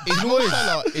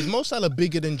Mo Salah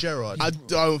bigger than Gerrard? I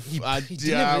don't. I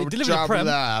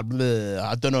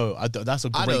don't know. That's a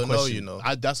great question.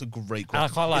 That's a great question. I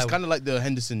can't lie. It's kind of like the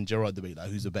Henderson Gerrard debate,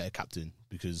 like who's a better captain,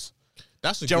 because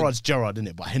that's Gerrard's Gerrard, isn't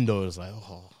it? But Hendo is like,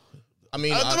 I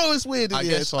mean, I don't know. It's weird. I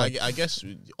guess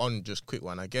on just quick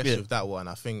one. I guess with that one,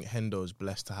 I think Hendo's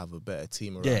blessed to have a better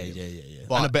team around him. Yeah.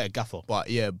 But, and a better gaffer. But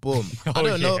boom. I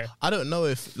don't know. I don't know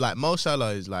if like Mo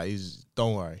Salah is like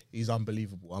don't worry, he's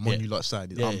unbelievable. I'm on you lot's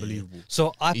side. He's unbelievable.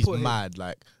 So he's mad.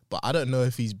 But I don't know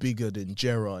if he's bigger than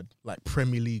Gerrard. Like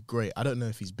Premier League great. I don't know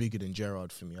if he's bigger than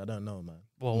Gerrard for me. I don't know, man.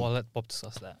 Well, let Bob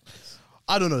discuss that.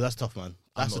 I don't know. That's tough, man.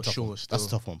 That's not sure. That's a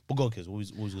tough one. But go on, kids. What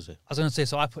was you gonna say? I was gonna say,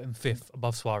 so I put him 5th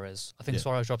above Suarez. I think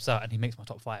Suarez drops out and he makes my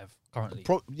top 5 currently.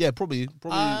 Probably for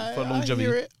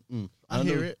longevity. I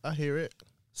hear it.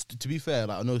 To be fair,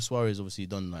 like I know Suarez obviously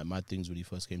done like mad things when he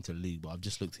first came to the league, but I've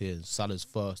just looked here. Salah's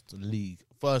first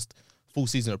full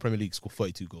season of Premier League scored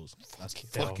 32 goals. That's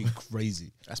fucking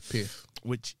crazy. That's piff.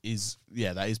 Which is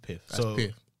that is piff. That's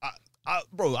piff.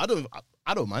 Bro, I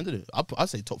don't mind it. I'd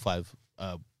say top 5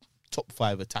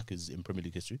 attackers in Premier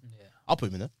League history. Yeah. I'll put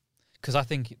him in there. Because I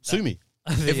think sue me.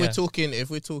 If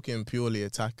we're talking purely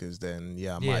attackers, then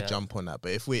I might jump on that.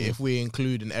 But if we're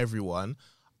including everyone,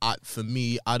 for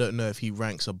me, I don't know if he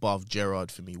ranks above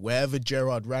Gerrard for me. Wherever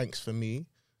Gerrard ranks for me,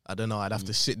 I don't know. I'd have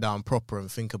to sit down proper and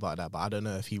think about that. But I don't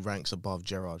know if he ranks above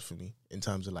Gerrard for me in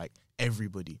terms of like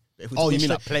everybody. You mean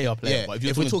like player? Yeah. But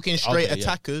if we're talking straight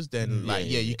attackers, then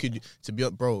you could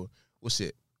bro. What's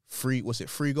it? 3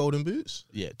 golden boots?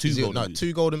 Yeah, 2 golden boots.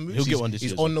 2 golden boots. He'll get one this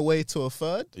year. He's on the way to a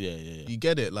 3rd. Yeah. You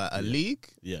get it? Like a league?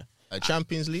 Yeah. A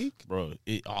Champions League? Bro,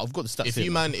 I've got the stats. If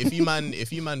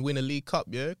you win a League Cup,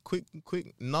 quick,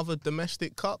 another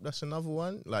domestic cup, that's another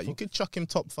one. Like you could chuck him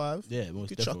top 5. Yeah, you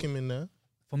could chuck him in there.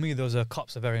 For me, those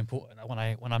cups are very important.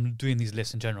 When I'm doing these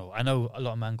lists in general, I know a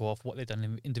lot of men go off what they've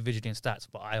done individually in stats,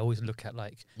 but I always look at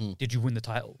like, did you win the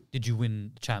title? Did you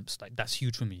win the champs? Like that's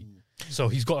huge for me. So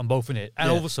he's got them both in it, and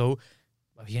also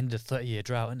he ended a 30-year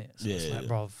drought, innit? So it's like,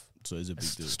 bruv. So it's a big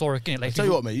deal. Historic, innit? Like, I tell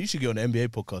you what, man, you should get on the NBA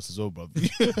podcast as well, bro.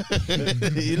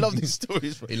 You love these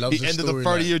stories, bro. He ended the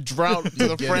 30-year drought to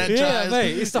the franchise. Yeah,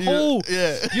 mate. It's the whole,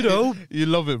 you know. You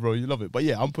love it, bro. You love it. But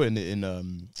yeah, I'm putting it in.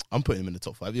 I'm putting him in the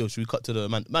top 5. Yo, should we cut to the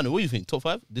man? Man, what do you think? Top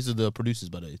 5? This is the producers,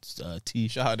 by the way. It's T.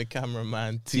 Shout out the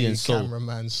cameraman, T and Soul.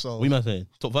 Cameraman Soul. What am I saying?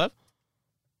 Top 5?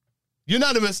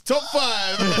 Unanimous top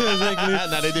 5. Nah,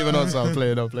 they didn't even answer. I'm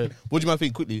playing. What do you man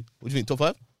think quickly? What do you think? Top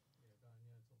 5?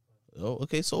 Oh,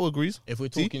 okay. Soul agrees. If we're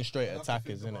talking straight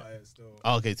attackers, innit?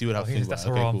 Oh, okay. So you would have to think that's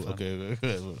about it. Okay,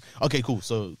 cool. Okay, cool.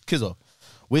 So, Kizzo,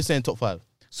 we're saying top 5.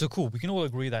 So cool. We can all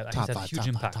agree that he's had a huge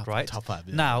impact, right? Top 5.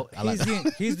 Yeah. Now,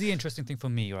 here's the interesting thing for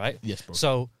me, right? Yes, bro.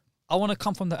 So I want to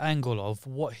come from the angle of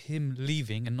what him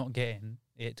leaving and not getting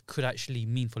it could actually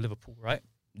mean for Liverpool, right?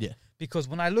 Yeah. Because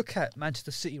when I look at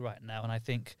Manchester City right now and I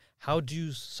think, how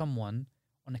do someone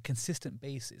on a consistent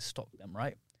basis stop them,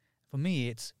 right? For me,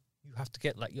 it's you have to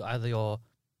get like the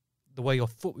way your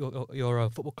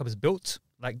football club is built,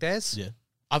 like theirs. Yeah.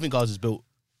 I think ours is built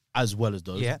as well as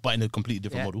those, but in a completely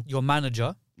different model. Your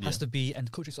manager has to be,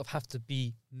 and coaches have to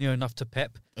be near enough to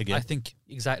Pep. Again. I think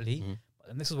exactly. Mm-hmm.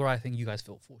 And this is where I think you guys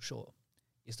fall short,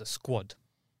 is the squad.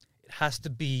 It has to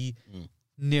be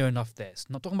near enough theirs.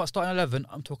 Not talking about starting 11,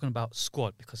 I'm talking about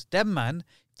squad. Because them, man,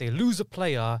 if they lose a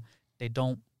player, they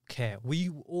don't care. We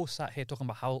all sat here talking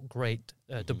about how great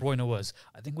De Bruyne was.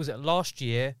 I think, was it last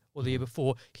year or the year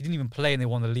before, he didn't even play and they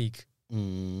won the league.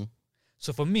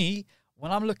 So for me,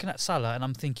 when I'm looking at Salah and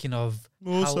I'm thinking of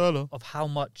how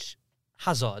much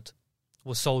Hazard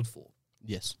was sold for.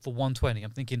 Yes. For 120.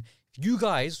 I'm thinking, if you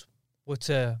guys were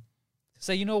to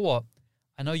say, you know what,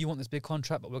 I know you want this big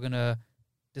contract, but we're going to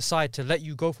decide to let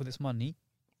you go for this money,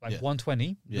 like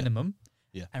 120 minimum,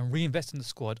 and reinvest in the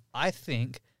squad, I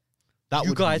think that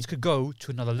you guys could go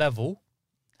to another level.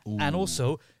 Ooh. And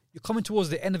also, you're coming towards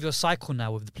the end of your cycle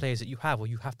now with the players that you have, where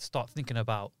you have to start thinking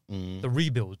about the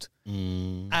rebuild.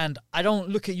 And I don't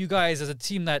look at you guys as a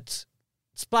team that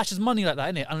splashes money like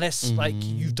that, innit? Unless like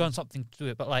you've done something to do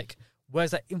it. But like,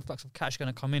 where's that influx of cash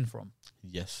going to come in from?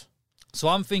 Yes. So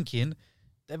I'm thinking,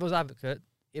 devil's advocate,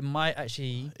 it might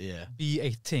actually be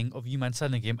a thing of you man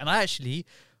selling him. And I actually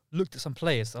looked at some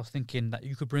players I was thinking that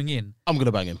you could bring in. I'm going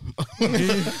to bang him.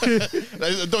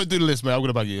 Don't do the list, man. I'm going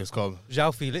to bang you. It's calm.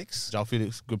 João Felix,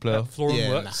 good player.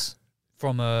 Florian Wirtz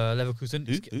from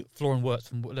Leverkusen. Florian Wirtz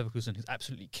from Leverkusen. He's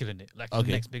absolutely killing it. Like the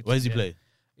next big. Where does he play?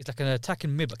 It's like an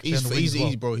attacking mid. Like he's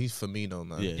Firmino,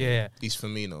 man. Yeah. He's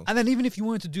Firmino. And then even if you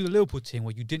wanted to do the Liverpool thing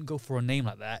where you didn't go for a name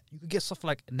like that, you could get stuff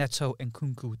like Neto and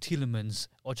Kunku, Tielemans,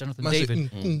 or Jonathan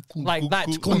David, like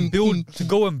that to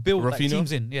go and build like,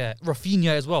 teams in. Yeah, Rafinha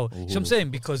as well. You know what I'm saying?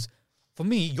 Because for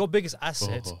me, your biggest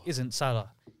asset isn't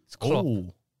Salah, it's Klopp.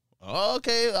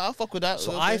 Okay, I'll fuck with that.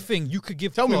 So I think you could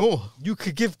give me more. You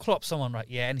could give Klopp someone, right?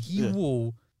 Yeah, and he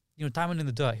will. Diamond in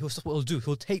the dirt. That's what he'll do.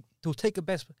 He'll take a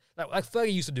best, like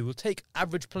Fergie used to do. He'll take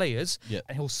average players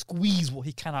and he'll squeeze what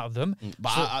he can out of them.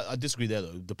 But I disagree there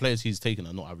though. The players he's taken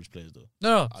are not average players though.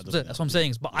 No, that's what I'm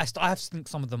saying. But I have to think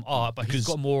some of them are. But he's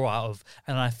got more out of,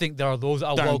 and I think there are those that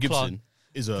are world class.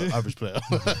 Is an average player.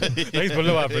 He's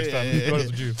below average,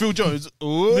 fam. Phil Jones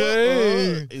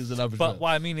is an average player. But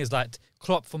what I mean is like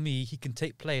Klopp, for me, he can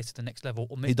take players to the next level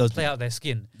or make them play out their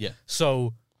skin. Yeah.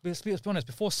 So let's be honest,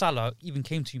 before Salah even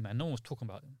came to you, man, no one was talking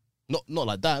about him. Not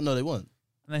like that. No, they weren't.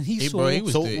 And then he saw. What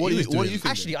do you think?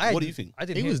 Actually, what do you think?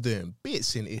 He was doing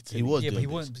bits in Italy. He was, but he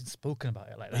wasn't spoken about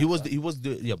it like that. He was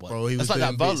doing, yeah, but bro, he was that's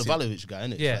like that bits Valovic guy,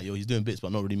 isn't it? Yeah, like, he's doing bits,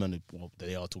 but not really. Man, well,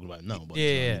 they are talking about him now. But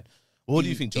yeah. What do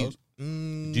you think, Charles?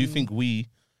 Do you think we,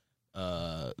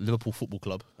 Liverpool Football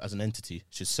Club, as an entity,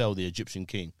 should sell the Egyptian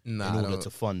king in order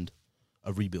to fund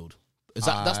a rebuild? Is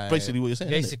that's basically what you're saying?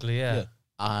 Basically, yeah.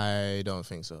 I don't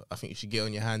think so. I think you should get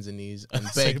on your hands and knees and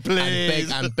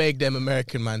beg them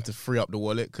American man to free up the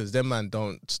wallet, because them man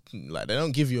they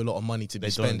don't give you a lot of money to be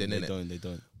spending in it. They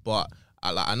don't. But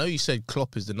I know you said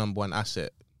Klopp is the number one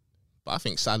asset, but I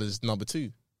think Salah's number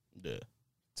two. Yeah.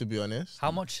 To be honest.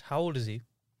 How old is he?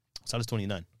 Salah's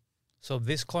 29. So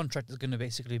this contract is going to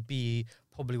basically be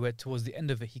probably where towards the end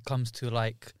of it he comes to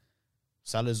like.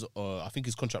 Salah's, I think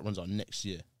his contract runs out next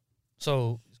year.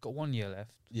 So he's got 1 year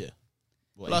left. Yeah.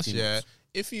 Plus,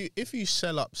 if you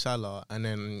sell up Salah and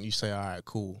then you say, all right,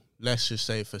 cool, let's just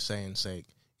say for saying sake,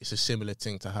 it's a similar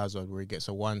thing to Hazard where he gets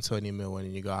a 120 mil and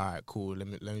then you go, all right, cool, let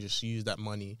me just use that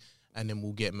money and then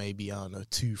we'll get maybe, I don't know,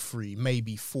 2, 3,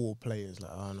 maybe 4 players,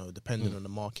 like, I don't know, depending on the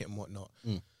market and whatnot.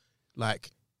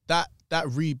 Like, that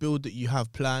rebuild that you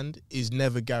have planned is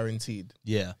never guaranteed.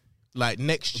 Yeah. Like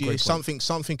next year, something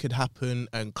could happen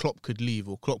and Klopp could leave,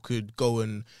 or Klopp could go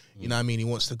and, you know what I mean, he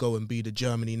wants to go and be the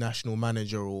Germany national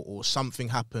manager, or something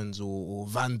happens, or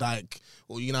Van Dijk,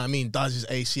 or, you know what I mean, does his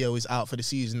ACL, is out for the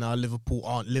season now, Liverpool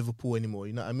aren't Liverpool anymore,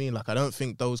 you know what I mean? Like, I don't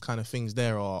think those kind of things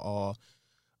there are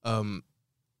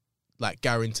like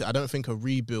guaranteed. I don't think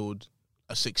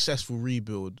a successful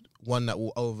rebuild, one that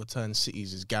will overturn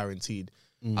cities, is guaranteed.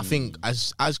 I think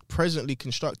as presently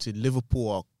constructed, Liverpool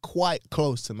are quite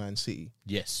close to Man City.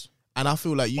 Yes, and I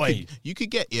feel like you could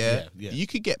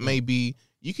get maybe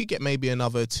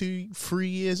another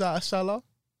 2-3 years out of Salah.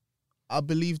 I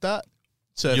believe that.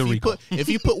 So if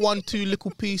you put 1-2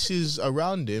 little pieces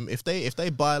around him, if they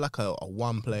buy like a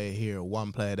one player here or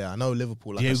one player there, I know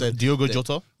Liverpool, like I said, Diogo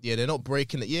Jota. Yeah, they're not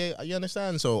breaking it. Yeah, you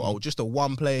understand. So just a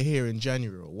one player here in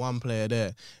January, or one player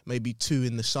there, maybe 2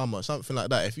 in the summer, something like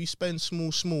that. If you spend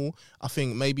small, I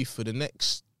think maybe for the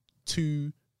next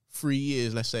 2-3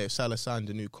 years, let's say if Salah signed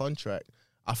a new contract,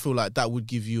 I feel like that would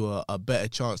give you a better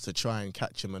chance to try and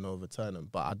catch him and overturn him.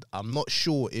 But I'm not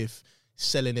sure if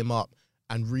selling him up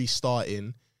and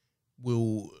restarting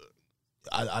will.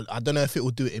 I don't know if it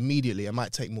will do it immediately. It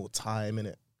might take more time,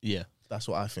 innit? Yeah. That's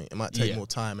what I think. It might take more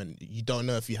time, and you don't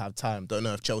know if you have time. Don't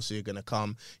know if Chelsea are going to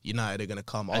come, United are going to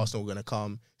come, Arsenal are going to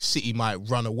come, City might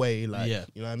run away. Like,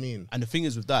 you know what I mean? And the thing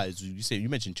is with that is, you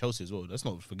mentioned Chelsea as well. Let's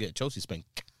not forget, Chelsea spent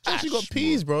cash. Chelsea got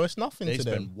peas, bro. It's nothing to them.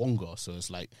 They spend Wonga. So it's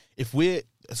like,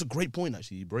 that's a great point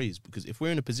actually you raised, because if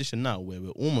we're in a position now where we're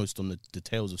almost on the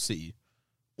tails of City,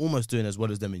 almost doing as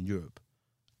well as them in Europe,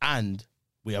 and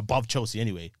we're above Chelsea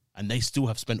anyway, and they still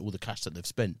have spent all the cash that they've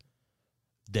spent,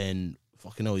 then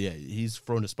fucking hell, yeah, he's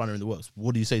thrown a spanner in the works.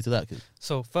 What do you say to that, kid?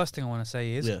 So first thing I want to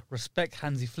say is respect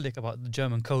Hansi Flick about the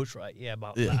German coach, right? Yeah,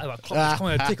 about Klopp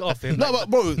coming to take off him. No, but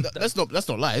bro, let's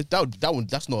not lie. That one,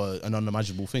 that's not an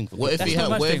unimaginable thing. What if he had?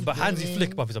 But Hansi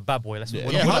Flick, bruv, is a bad boy.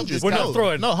 We're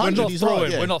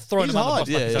not throwing him out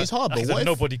the bus. He's hard, but what if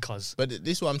nobody cuz? But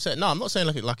this is what I'm saying. No, I'm not saying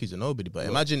like he's a nobody. But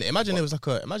imagine it was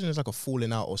like a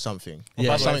falling out or something.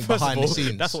 Yeah, something behind the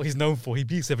scenes. That's what he's known for. He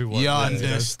beats everyone. You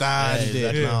understand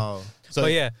it now. So,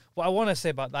 but yeah, what I want to say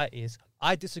about that is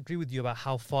I disagree with you about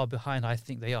how far behind I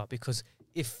think they are, because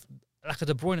if, like a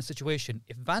De Bruyne situation,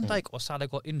 if Van Dijk or Salah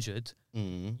got injured,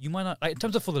 you might not, like in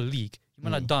terms of for the league, you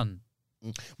might not done.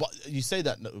 But you say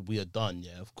that we are done,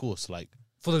 yeah, of course, like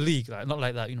for the league, like not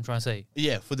like that. You know what I'm trying to say?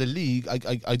 Yeah, for the league, I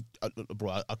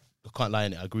can't lie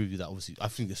in it. I agree with you that obviously I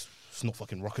think it's not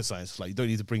fucking rocket science. Like you don't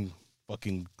need to bring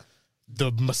fucking the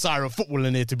Messiah of football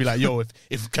in here to be like, yo,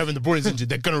 if Kevin De Bruyne's injured,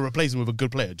 they're gonna replace him with a good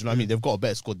player. Do you know what I mean? They've got a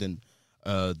better squad than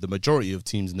the majority of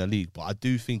teams in the league. But I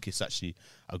do think it's actually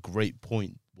a great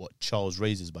point what Charles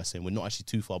raises by saying we're not actually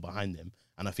too far behind them.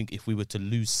 And I think if we were to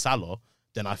lose Salah,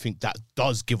 then I think that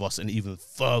does give us an even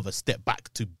further step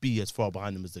back to be as far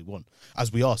behind them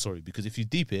as we are. Because if you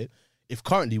deep it, if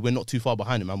currently we're not too far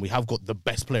behind them and we have got the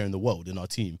best player in the world in our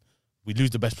team, we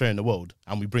lose the best player in the world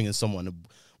and we bring in someone,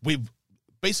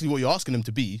 basically what you're asking them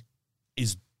to be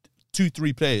is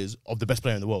 2-3 players of the best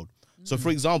player in the world. So, for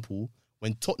example,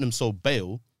 when Tottenham sold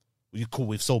Bale,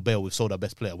 we've sold Bale, we've sold our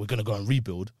best player, we're going to go and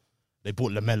rebuild. They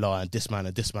bought Lamela and this man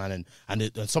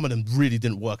and some of them really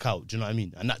didn't work out. Do you know what I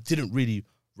mean? And that didn't really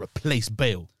replace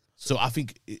Bale. So I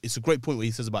think it's a great point where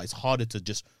he says about it's harder to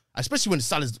just, especially when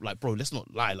Salah's like, bro, let's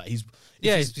not lie. Like he's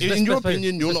in your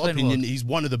opinion, he's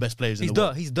one of the best players in the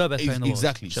world. He's the best player in the world.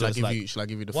 Exactly. Shall I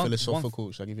give you the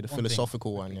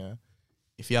philosophical one? Yeah.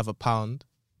 If you have £1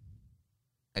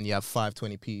 and you have 5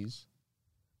 20p's,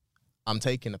 I'm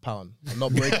taking £1. I'm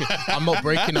not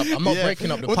breaking up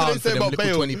the pound for them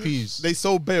little 20p's. They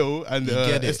sold Bale and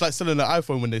it's like selling an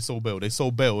iPhone when they sold Bale. They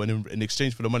sold Bale and in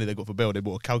exchange for the money they got for Bale, they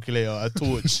bought a calculator, a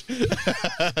torch,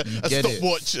 a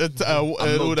stopwatch.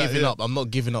 I'm not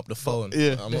giving up the phone.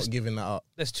 Yeah. I'm not giving that up.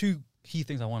 There's 2 key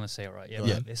things I want to say, right?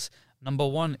 About this. Number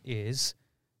one is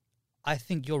I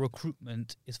think your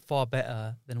recruitment is far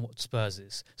better than what Spurs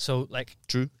is. So like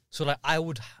true. So like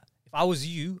if I was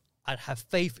you, I'd have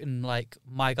faith in like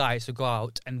my guys to go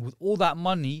out and with all that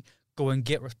money go and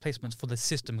get replacements for the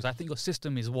system, because I think your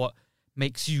system is what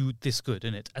makes you this good,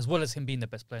 innit? As well as him being the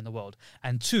best player in the world.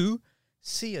 And 2,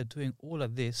 Sia doing all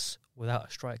of this without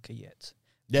a striker yet.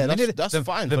 Yeah, that's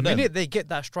fine. The minute they get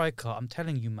that striker, I'm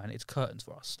telling you, man, it's curtains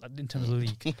for us. Like in terms of the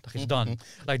league, like it's done.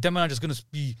 Like them are just gonna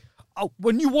be.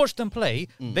 When you watch them play,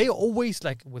 they always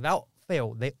without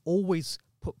fail, they always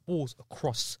put balls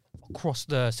across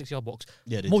the 6-yard box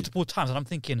multiple times. And I'm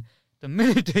thinking, the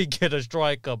minute they get a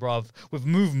striker, bruv, with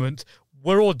movement,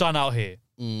 we're all done out here.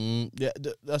 Yeah,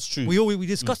 that's true. We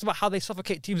discussed about how they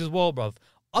suffocate teams as well, bruv.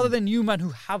 Other than you, man, who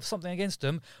have something against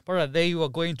them, brother, they are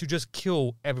going to just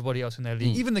kill everybody else in their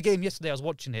league. Even the game yesterday, I was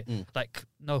watching it. Like,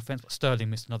 no offense, but Sterling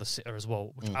missed another sitter as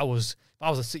well. Which I was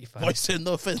a City fan. Why you saying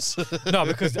no offense? No,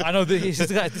 because I know that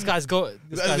this guy's guy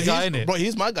in it. Bro,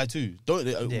 he's my guy too. Don't?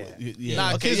 Yeah.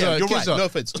 Nah, okay, Kizzo, you're right. No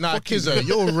offense. Nah, Kizzo,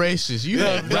 you're racist. You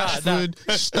have Rashford,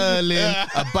 Sterling,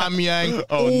 Aubameyang,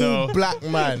 all black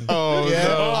man. Oh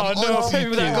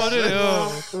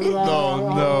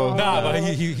no, Nah, but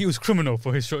he was criminal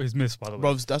for his miss, by the way.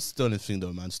 Bro, that's Sterling's thing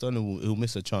though, man. Sterling he'll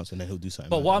miss a chance and then he'll do something.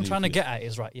 But what I'm trying to get at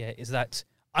is that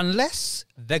unless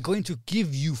they're going to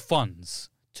give you funds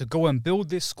to go and build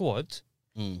this squad,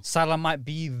 Salah might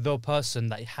be the person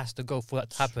that has to go for that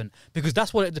to happen, because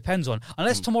that's what it depends on.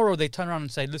 Unless tomorrow they turn around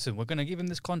and say, listen, we're going to give him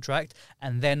this contract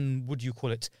and then, we're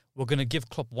going to give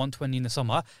Klopp 120 in the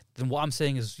summer, then what I'm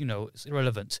saying is, it's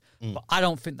irrelevant. But I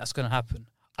don't think that's going to happen.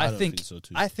 I think so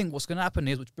too. I think what's going to happen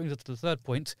is, which brings us to the third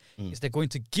point, is they're going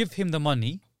to give him the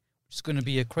money, which is going to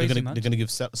be a crazy amount. They're going to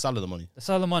give Salah the money.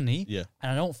 Salah money, yeah.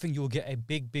 And I don't think you'll get a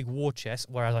big war chest,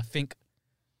 whereas I think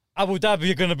Abu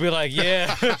Dhabi are going to be like,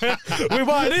 yeah, we're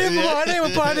buying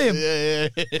him. Yeah.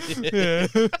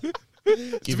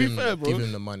 Give him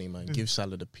the money, man. Give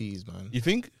Salah the peas, man. You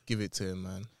think? Give it to him,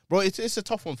 man. Bro, it's a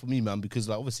tough one for me, man, because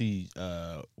like obviously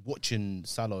watching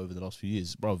Salah over the last few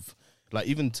years, bruv, like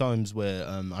even times where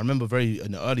I remember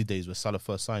in the early days where Salah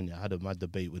first signed, I had a mad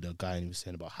debate with a guy and he was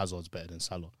saying about Hazard's better than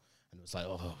Salah. And it was like,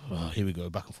 here we go,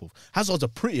 back and forth. Hazard's a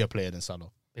prettier player than Salah.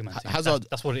 Hazard,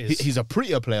 that's what it is. He's a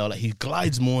prettier player. Like he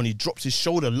glides more and he drops his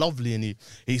shoulder lovely, and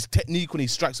his technique when he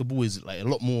strikes a ball is like a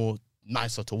lot more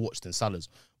nicer to watch than Salah's.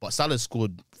 But Salah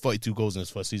scored 32 goals in his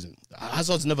first season.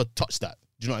 Hazard's never touched that.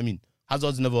 Do you know what I mean?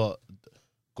 Hazard's never.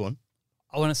 Go on.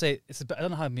 I want to say I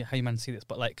don't know how you man see this,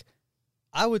 but like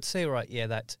I would say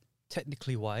that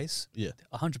technically wise,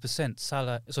 100%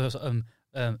 Salah.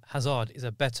 Hazard is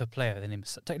a better player than him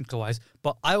technical wise,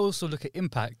 but I also look at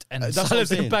impact, and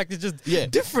Salah's impact is just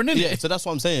different, isn't it? So that's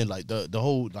what I'm saying. Like the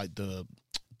whole like the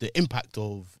impact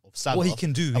of Salah, what he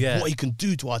can do, what he can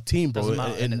do to our team, bro.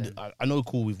 And I know,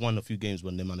 cool, we've won a few games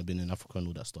when they man have been in Africa and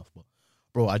all that stuff, but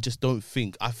bro, I just don't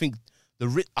think. I think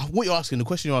what you're asking, the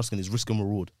question you're asking is risk and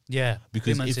reward. Yeah,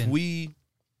 because if we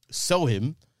sell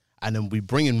him and then we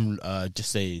bring in,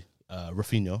 just say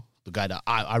Rafinha, the guy that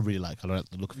I really like. I like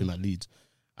the look of him at Leeds.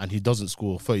 And he doesn't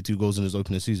score 32 goals in his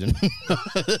opening season.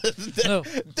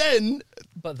 then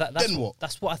what?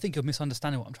 That's what I think you're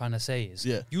misunderstanding what I'm trying to say is.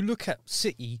 You look at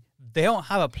City, they don't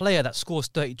have a player that scores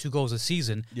 32 goals a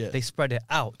season. They spread it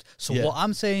out. So what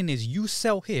I'm saying is you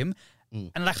sell him,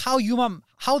 and like how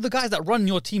the guys that run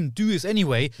your team do this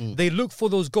anyway, they look for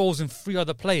those goals in 3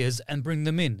 other players and bring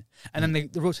them in. And then they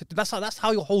rotate. That's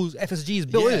how your whole FSG is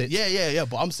built, isn't it? Yeah.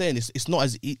 But I'm saying it's not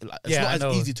as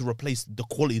easy to replace the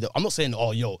quality. I'm not saying,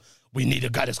 we need a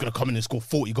guy that's going to come in and score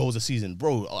 40 goals a season,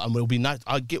 bro. It'll be nice.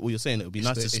 I get what you're saying. It'll be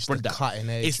nice to spread that. Cutting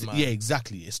edge, man. Yeah,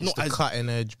 exactly. It's not the cutting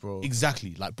edge, bro.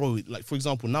 Exactly. Like, bro, like for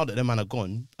example, now that them man are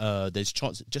gone, there's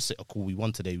chance. Just say, cool, we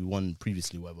won today, we won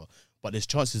previously, whatever. But there's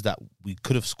chances that we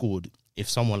could have scored if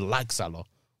someone like Salah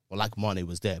or like Mane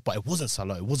was there. But it wasn't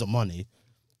Salah, it wasn't Mane.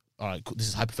 All right, cool, this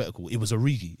is hypothetical. It was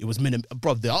Origi. It was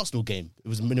the Arsenal game. It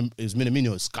was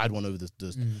Minamino skied one over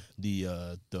the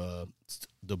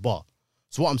bar.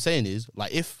 So what I'm saying is,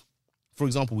 like, if, for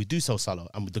example, we do sell Salah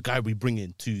and the guy we bring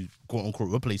in to quote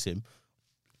unquote replace him,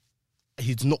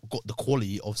 he's not got the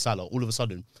quality of Salah. All of a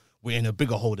sudden, we're in a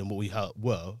bigger hole than what we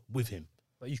were with him.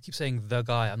 But you keep saying the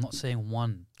guy. I'm not saying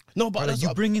one. No, but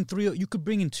you bring in 3. You could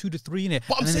bring in 2 to 3 in it.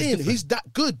 But I'm saying he's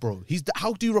that good, bro.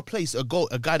 How do you replace a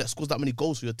guy that scores that many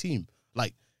goals for your team?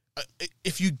 Like,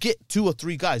 if you get 2 or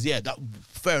 3 guys, that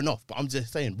fair enough. But I'm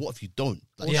just saying, what if you don't?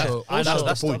 Like,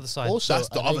 that's the other side. Also, that's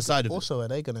the other side of it. Also, are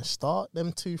they going to start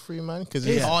them 2-3 man? Because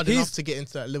it's hard enough to get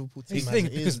into that Liverpool team.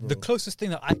 Because the closest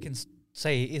thing that I can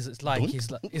say is it's like punched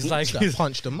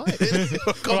the mic.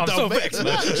 I'm so vexed,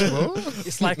 bro.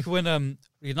 It's like when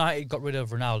United got rid of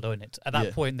Ronaldo in it. At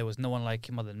that point, there was no one like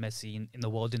him other than Messi in the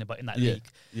world, in it, but in that league.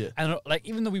 And like,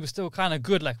 even though we were still kind of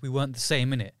good, like we weren't the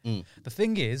same in it. The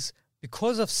thing is,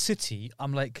 because of City,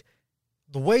 I'm like,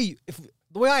 the way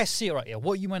I see it right here,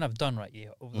 what you might have done right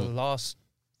here over the last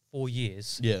 4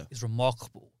 years is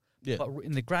remarkable. But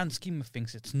in the grand scheme of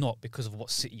things, it's not because of what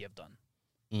City have done.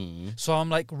 So I'm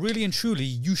like, really and truly,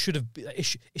 you should have.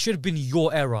 It should have been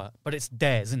your era, but it's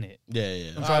theirs, isn't it?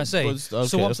 Yeah. I'm trying to say. So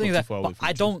I'm saying that, but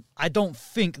I don't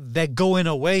think they're going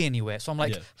away anywhere. So I'm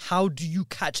like, how do you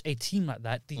catch a team like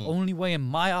that? The only way, in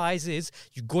my eyes, is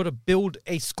you got to build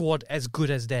a squad as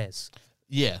good as theirs.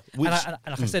 Yeah, and like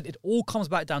I said, it all comes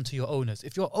back down to your owners.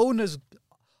 If your owners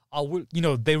are,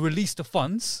 they release the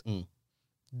funds,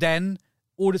 then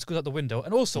all this goes out the window.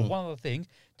 And also, one other thing,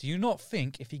 do you not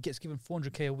think if he gets given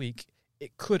 400k a week,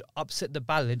 it could upset the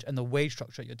balance and the wage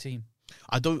structure at your team?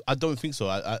 I don't think so.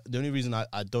 The only reason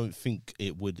I don't think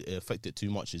it would affect it too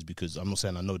much is because I'm not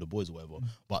saying I know the boys or whatever,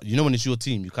 but when it's your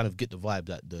team, you kind of get the vibe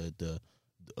that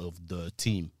of the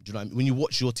team. Do you know what I mean? When you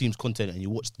watch your team's content and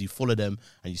you follow them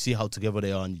and you see how together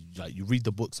they are and you read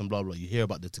the books and blah blah, you hear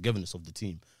about the togetherness of the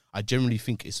team. I generally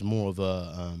think it's more of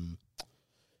a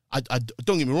I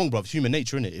don't get me wrong, bro. It's human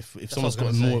nature, innit? If someone's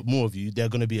got more of you, they're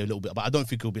gonna be a little bit. But I don't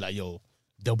think it'll be like,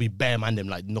 there'll be bare man them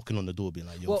like knocking on the door, being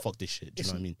like, fuck this shit. Do you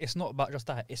know what I mean? It's not about just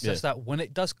that. It's just that when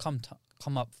it does come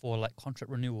up for like contract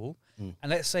renewal, and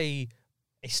let's say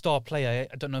a star player,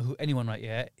 I don't know who anyone right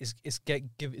here is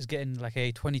getting like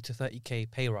a 20 to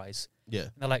 30k pay rise. Yeah,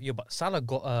 and they're like, but Salah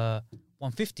got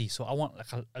 150, so I want like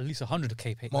at least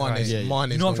 100k pay rise. You know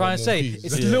what I'm trying to say?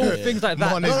 It's little things like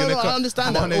that. I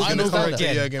understand that.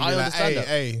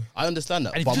 I understand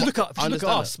that. And if you look at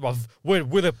us, bruv,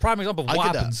 we're the prime example of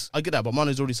what happens. I get that, but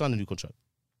Mane's already signed a new contract,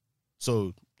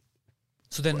 so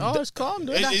then it's calm,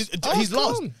 dude. He's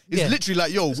lost. It's literally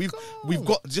like, we've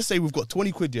got, just say we've got 20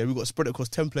 quid, we've got to spread it across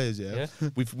 10 players,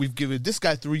 We've given this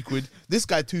guy 3 quid, this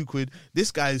guy 2 quid,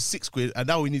 this guy 6 quid, and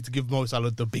now we need to give Mo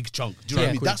Salah the big chunk. Do you know what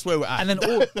I mean? That's where we're at. And then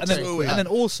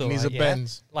also, he's a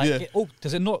Benz. Like,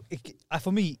 does it not?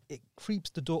 For me, it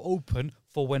creeps the door open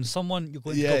for when you're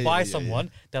going to go buy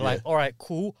someone. They're like, all right,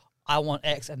 cool. I want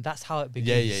X, and that's how it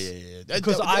begins. Yeah.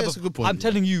 Because that's a good point. I'm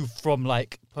telling you from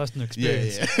like personal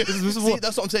experience. This is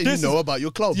that's what I'm saying. You know about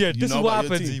your club. Yeah, this is what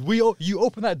happens. You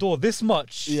open that door this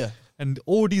much. Yeah. And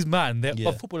all these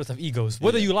footballers have egos.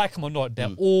 Whether you like them or not,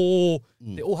 they all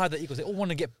have their egos. They all want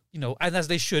to get, and as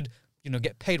they should,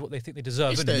 get paid what they think they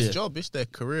deserve. It's their job, it's their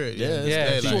career.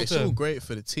 It's all great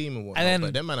for the team and whatnot,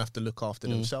 but them man have to look after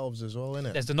themselves as well,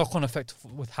 innit? There's the knock-on effect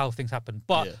with how things happen.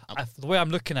 But the way I'm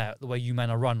looking at it, the way you man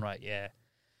are run, right? Yeah.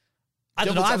 I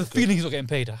don't know. I have a feeling he's not getting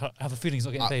paid. I have a feeling he's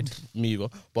not getting paid. Me either.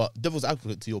 But devil's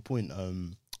advocate, to your point,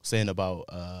 saying about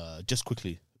just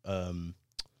quickly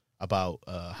about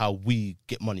how we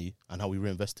get money and how we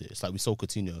reinvest it. It's like we sold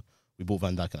Coutinho, we bought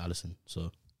Van Dijk and Alisson.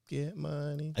 So get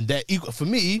money, and they're for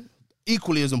me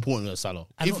equally as important as Salah,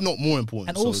 if not more important.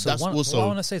 And so also, that's what I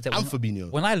want to say is that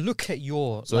Fabinho. When I look at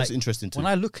your, so that's interesting too. When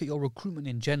I look at your recruitment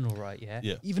in general, right?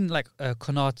 Yeah. Even like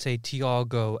Konate,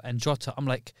 Thiago, and Jota, I'm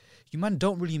like, you man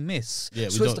don't really miss. Yeah,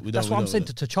 that's what I'm saying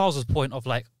to Charles's point of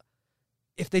like,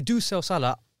 if they do sell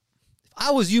Salah, if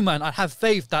I was you, man, I'd have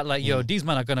faith that like, these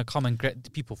men are gonna come and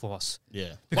get people for us.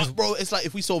 Yeah, because bro, it's like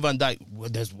if we sold Van Dijk,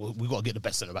 we got to get the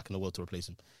best centre back in the world to replace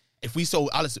him. If we sold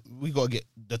Alisson, we got to get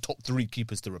the top 3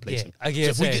 keepers to replace him. So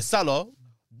if we get Salah,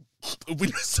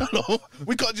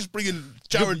 we can't just bring in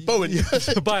Jared Bowen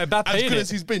to buy Mbappe. As good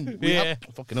as he's been, we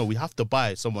have to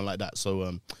buy someone like that.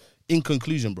 So, in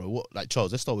conclusion, bro,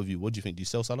 Charles, let's start with you. What do you think? Do you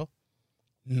sell Salah?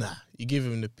 Nah, you give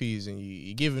him the peas and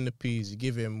you give him the peas. You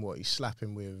give him what? You slap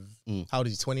him with. How old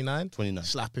is he? 29. 29.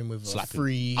 Slap him with a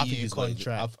 3-year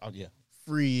contract.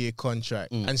 3-year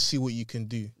contract and see what you can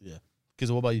do. Yeah.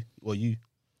 Because what about you? What you?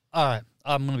 All right,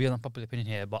 I'm going to be an unpopular opinion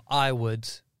here, but I would,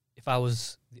 if I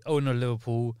was the owner of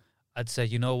Liverpool, I'd say,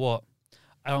 you know what?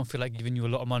 I don't feel like giving you a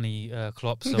lot of money,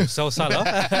 Klopp, so sell Salah,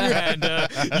 and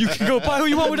you can go buy who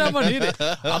you want with that money,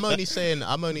 innit? I'm only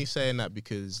saying that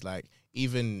because, like,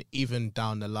 even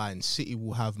down the line, City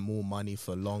will have more money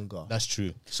for longer. That's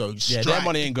true. So their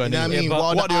money ain't going anywhere. You know what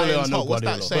I mean? While the iron's hot, what's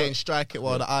that saying? Strike it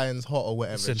while the iron's hot or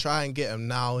whatever. Listen, try and get them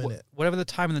now, innit? Whatever the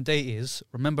time of the day is,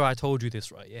 remember I told you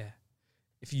this, right? Yeah.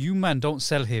 If you, man, don't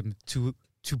sell him to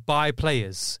buy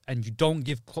players and you don't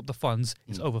give Klopp the funds,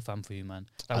 it's over, fam, for you, man.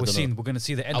 Like we're going to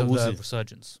see the end of the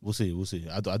resurgence. We'll see.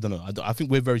 I don't know. I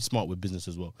think we're very smart with business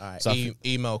as well. All right, so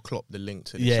email Klopp the link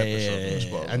to this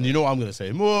episode. Yeah. And you know what I'm going to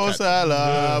say? Mo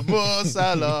Salah, Mo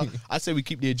Salah. I say we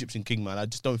keep the Egyptian king, man. I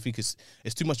just don't think it's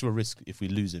too much of a risk if we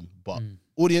lose him. But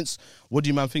audience, what do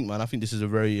you, man, think, man? I think this is a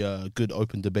very good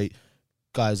open debate.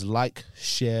 Guys, like,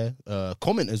 share,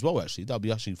 comment as well, actually. That'd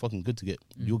be actually fucking good to get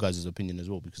your guys' opinion as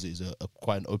well, because it is a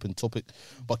quite an open topic.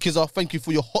 But Kizza, thank you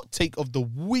for your hot take of the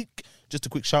week. Just a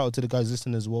quick shout out to the guys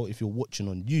listening as well. If you're watching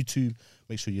on YouTube,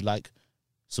 make sure you like,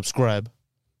 subscribe,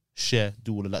 share,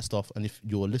 do all of that stuff. And if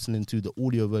you're listening to the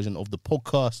audio version of the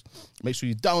podcast, make sure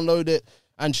you download it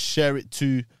and share it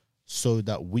too, so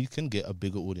that we can get a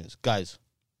bigger audience. Guys,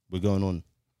 we're going on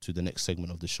to the next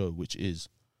segment of the show, which is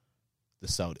the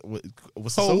Saudi. What's the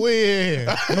song? What's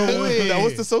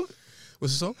the song?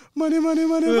 What's the song? Money, money,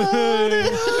 money, money, money.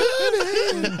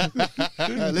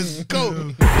 Let's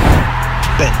go.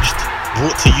 Benched.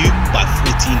 Brought to you by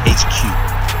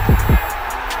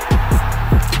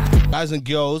 14HQ. Guys and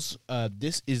girls,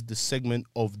 this is the segment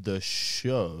of the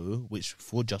show which,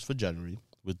 for January,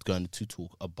 we're going to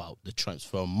talk about the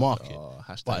transfer market.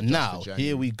 But now,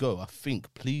 here we go. I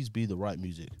think, please be the right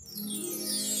music.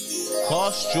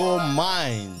 Cast your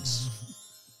minds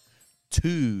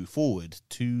forward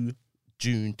to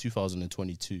June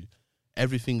 2022.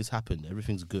 Everything has happened.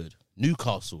 Everything's good.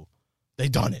 Newcastle, they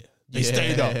done it. They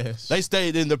stayed up. They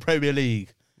stayed in the Premier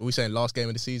League. What are we saying? Last game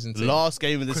of the season? Team? Last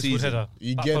game of the Chris season. Woodheader.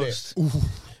 You get it. Ooh.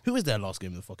 Who is their last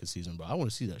game of the fucking season, bro? I want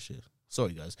to see that shit.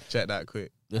 Sorry, guys. Check that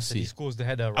quick. Let's see. He scores the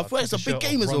header. I thought it's a big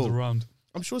game as well.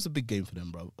 I'm sure it's a big game for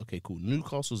them, bro. Okay, cool.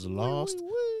 Newcastle's the last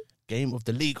game of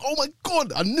the league. Oh my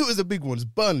God, I knew it was a big one. It's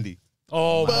Burnley.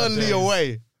 Oh, Burnley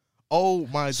away. Oh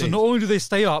my days. So not only do they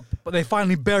stay up, but they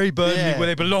finally bury Burnley where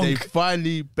they belong. They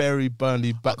finally bury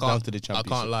Burnley back down to the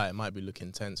Championship. I can't lie, it might be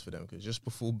looking tense for them because just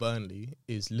before Burnley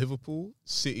is Liverpool,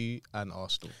 City and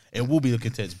Arsenal. It will be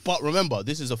looking tense. But remember,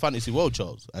 this is a fantasy world,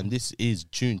 Charles, and this is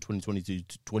June 2022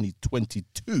 to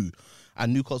 2022,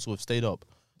 and Newcastle have stayed up.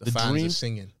 The fans are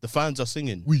singing. The fans are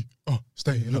singing. We are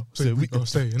staying up. We are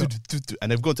staying up.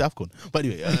 And they've gone to AFCON. But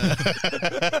anyway.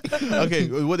 Okay.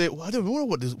 I don't know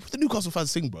what the Newcastle fans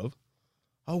sing, bro.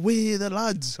 Away the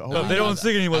lads. No, they don't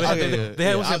sing anymore. They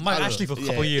had Mike Ashley for a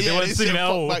couple of years. They weren't singing at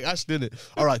all. Mike Ashley, innit?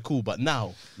 All right, cool. But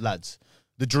now, lads,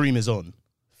 the dream is on.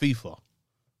 FIFA.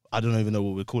 I don't even know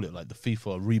what we call it, like the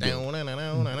FIFA rebuild.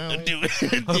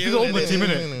 FIFA Ultimate Team,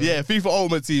 innit? Yeah, FIFA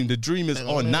Ultimate Team. The dream is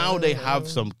on. Now they have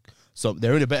some,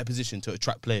 they're in a better position to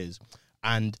attract players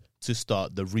and to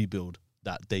start the rebuild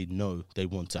that they know they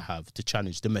want to have to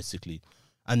challenge domestically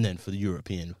and then for the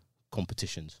European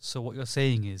competitions. So what you're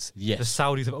saying is yes, the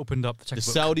Saudis have opened up the checkbook.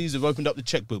 The Saudis have opened up the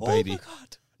checkbook, baby. Oh my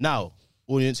God. Now,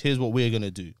 audience, here's what we're going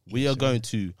to do. We are going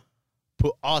to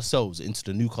put ourselves into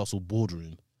the Newcastle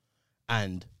boardroom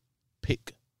and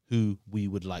pick who we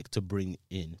would like to bring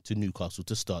in to Newcastle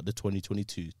to start the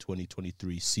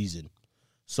 2022-2023 season.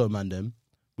 So, man,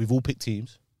 we've all picked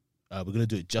teams. We're going to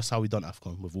do it just how we done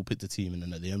AFCON. We've all picked a team, and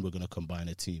then at the end, we're going to combine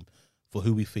a team for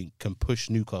who we think can push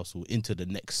Newcastle into the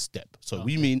next step. So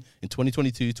we mean in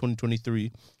 2022,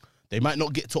 2023, they might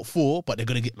not get top 4, but they're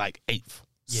going to get like 8th,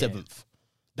 7th,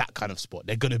 that kind of spot.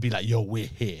 They're going to be like, yo, we're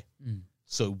here.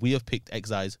 So we have picked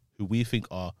XIs who we think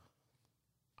are,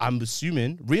 I'm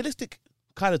assuming, realistic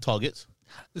kind of targets,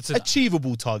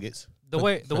 achievable targets. The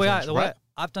way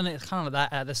I've done it kind of like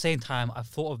that. At the same time, I've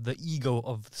thought of the ego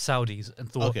of the Saudis and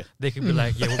thought they can be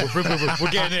like, yeah, we're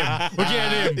getting him. We're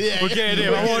getting him. We're getting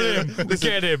him. I want him. We're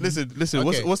getting him. Listen.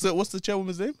 Okay. What's the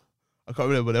chairwoman's name? I can't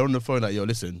remember. They're on the phone like, yo,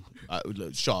 listen,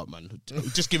 shut up, man.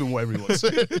 Just give him whatever he wants.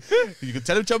 You can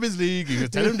tell him Champions League. You can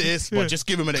tell him this, but just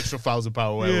give him an extra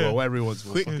 £1,000 whatever he wants.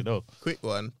 Quick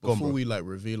one. Before we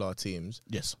reveal our teams.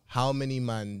 Yes. How many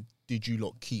man did you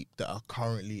lot keep that are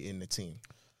currently in the team?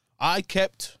 I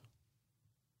kept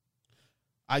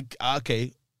 5.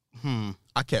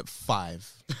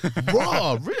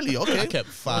 Bro, really? Okay. I kept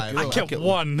 5. I kept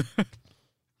 1.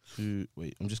 2.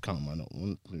 Wait, I'm just counting mine up.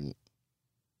 1, 2.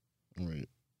 Wait.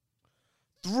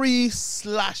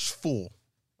 3/4.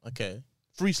 Okay.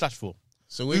 3/4.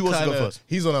 So who wants to go first?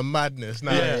 He's on a madness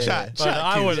now. Chat.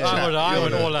 I went all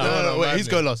out. No, wait. He's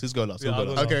going last.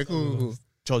 Okay, cool.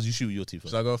 Charles, you shoot your team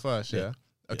first. So I go first, yeah?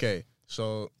 Okay.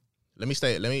 So let me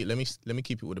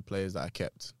keep it with the players that I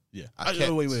kept. Yeah.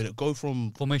 Wait. Go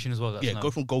from formation as well. Go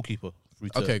from goalkeeper.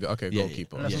 Okay,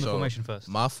 goalkeeper. Let's do the formation first.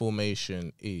 My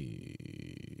formation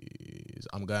is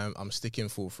I'm sticking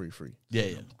 4-3-3.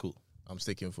 Yeah, cool. I'm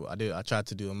sticking for. I tried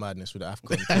to do a madness with the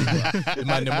AFCON. The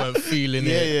man, they weren't feeling it.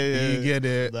 Yeah. You get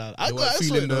it. Nah, they weren't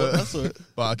feeling it.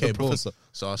 But okay, boom. Professor.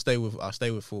 So I'll stay with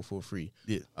 4-4-3.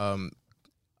 Yeah.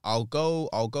 I'll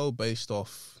go based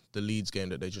off the Leeds game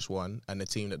that they just won and the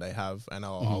team that they have, and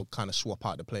I'll kind of swap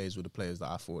out the players with the players that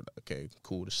I thought, okay,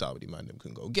 cool, the Saudi man them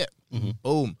can go get.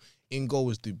 Boom. In goal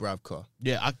was Dubravka.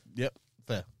 Yeah.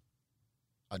 Fair.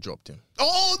 I dropped him.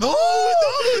 Oh no!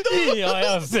 Yeah, I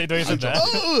have to say, don't say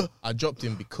that. I dropped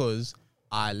him because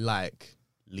I like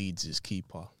Leeds'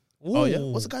 keeper. Ooh. Oh yeah,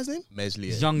 what's the guy's name?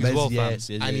 Meslier. He's young as well, fam.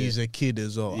 And he's a kid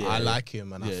as well. Yeah, I like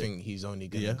him, and I think he's only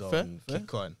gonna go and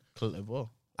kick on. Clever.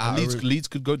 Leeds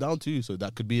could go down too, so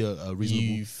that could be a reasonable.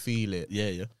 You feel it?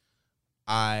 Yeah.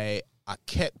 I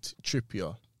kept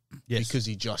Trippier. Yes. Because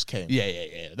he just came.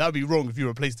 Yeah. That'd be wrong if you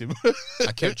replaced him.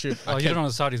 I kept Trippier. Oh, you don't know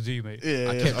the Saudis, do you, mate? Yeah.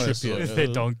 I kept Trippier. They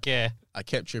don't care. I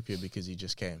kept Trippier because he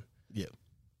just came. Yeah.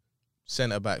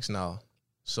 Centre backs now.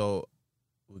 So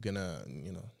we're gonna,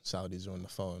 Saudis are on the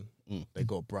phone. They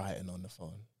got Brighton on the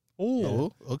phone.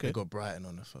 Oh, okay. They got Brighton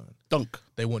on the phone. Dunk.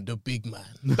 They want the big man.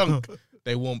 Dunk.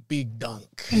 They want big dunk.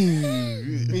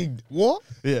 Big what?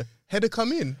 Yeah. Header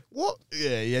come in. What?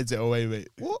 Yeah, he heads it away, mate.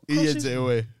 What? He heads it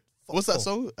away. What's that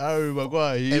song? Harry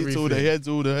Maguire. He heads all the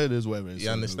headers, whatever. You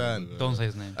understand? Don't say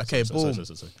his name. Okay, boom.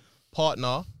 Sorry.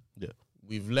 Partner. Yeah.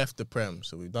 We've left the Prem,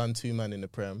 so we've done 2 man in the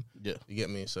Prem. Yeah. You get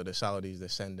me? So the Saudis, they're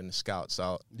sending the scouts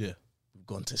out. Yeah. We've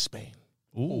gone to Spain.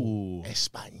 Ooh.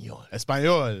 Espanol. I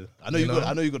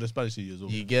know you got the Spanish in you as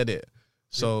well. You get it.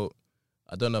 So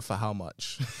I don't know for how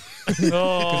much.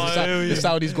 The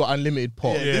Saudis got unlimited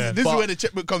pot. Yeah. This is where the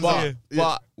checkbook comes out.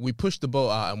 But we pushed the boat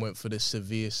out and went for the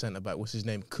Sevilla centre back. What's his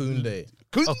name? Koundé.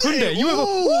 Koundé. You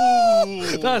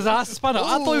ever? That's Spanish.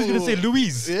 I thought he was gonna say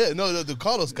Luis. Yeah, no, the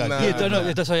Carlos guy.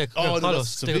 That's why.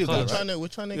 Carlos. We're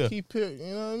trying to keep it.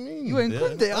 You know what I mean? You ain't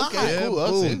Koundé. Okay, cool.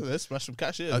 Let's smash some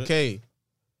cash here. Okay.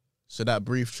 So that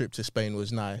brief trip to Spain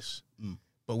was nice.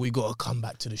 But we got to come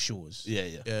back to the shores.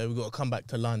 Yeah, we got to come back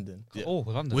to London. Yeah. Oh,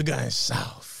 London. We're going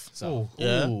south.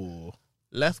 Yeah.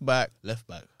 Left back.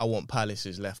 I want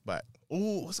Palace's left back.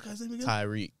 Oh, what's the guy's name again?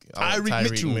 Tyreek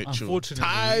Mitchell. Unfortunately.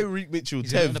 Tyreek Mitchell.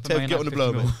 Tev, get on the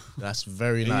blow, mate. That's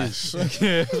very nice.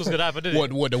 Yeah, that's what's going to happen, isn't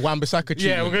it? What, the Wan-Bissaka treatment?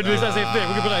 Yeah, we're going to do the same thing. We're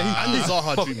going to be like, and the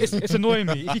Zaha treatment. It's annoying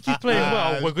me. If you keep playing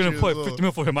well, we're going to put 50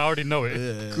 mil for him. I already know it.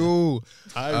 Yeah. Cool.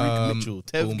 Tyreek Mitchell.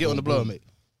 Tev, get on the blow, mate.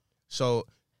 So,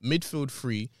 midfield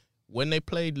 3. When they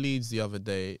played Leeds the other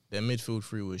day, their midfield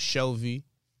 3 was Shelvey,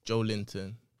 Joe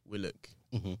Linton, Willock.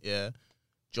 Yeah.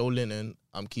 Joe Linton,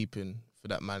 I'm keeping for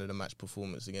that man of the match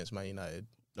performance against Man United.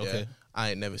 Okay. Yeah? I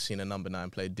ain't never seen a number 9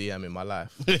 play DM in my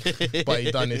life. But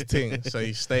he done his thing, so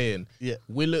he's staying. Yeah.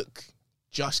 Willock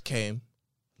just came.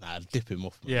 Nah, dip him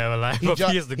off, man. Yeah, well,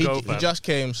 he is the goal, He just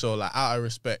came, so out of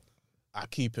respect, I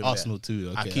keep him Arsenal there. too.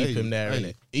 Okay. I keep him there,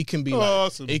 innit? He can be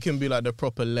awesome. He can be like the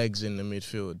proper legs in the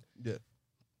midfield. Yeah.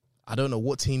 I don't know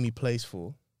what team he plays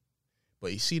for,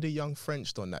 But you see the young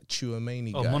French don, that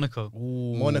Chouameni guy. Oh, Monaco.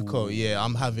 Ooh. Monaco, yeah,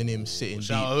 I'm having him sitting deep.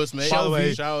 Shout out, mate.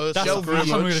 Shelby. Shout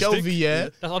out. Shelby, yeah.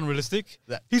 That's unrealistic.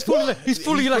 He's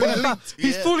fully like an Mbappe.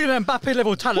 He's fully an Mbappe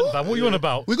level talent, fam. What are you on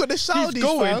about? We got the Saudis,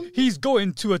 fam. He's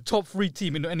going to a top 3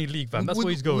 team in any league, fam. That's where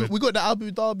he's going. We got the Abu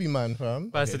Dhabi man,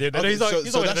 fam. He's not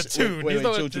at the 2. He's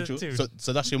not at the 2.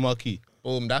 So that's your marquee.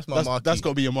 Boom, that's my marquee. That's got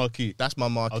to be your marquee. That's my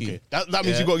marquee. Okay. That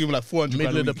means you got to give him like 400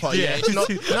 middle of the pot. Yeah, at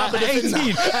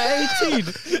 18.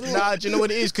 Nah, do you know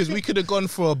what it is? Because we could have gone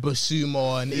for a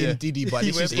Basuma and Ndidi, but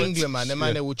this is England, man. The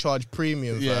man they will charge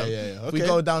premium, fam. Yeah. Okay. We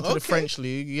go down to the French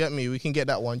league. You get me? We can get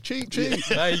that one cheap.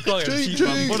 Nah, you can't get cheap,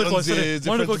 man.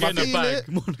 Monaco getting a bag.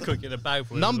 Monaco getting a bag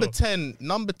for Number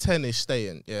 10 is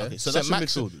staying. Yeah. Okay, so that's your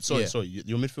midfield. Sorry.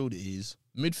 Your midfield is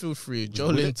midfield 3: Joe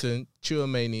Linton,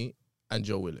 Chouameni, and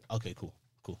Joe Willock. Okay, cool.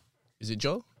 Is it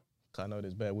Joe? I know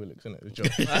there's Bear Willocks, isn't it? It's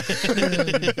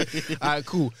Joe. All right,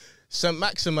 cool. St.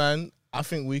 Maximan, I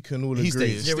think we can all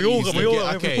agree. Yeah, we all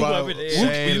okay.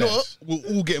 You know what? We'll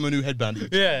all get him a new headband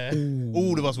each. Yeah.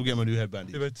 All of us will get him a new headband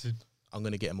each. I'm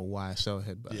going to get him a YSL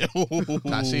headband. Yeah.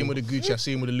 I see him with a Gucci, I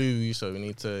see him with a Louis, so we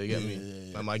need to, get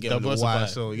me? I might get him with a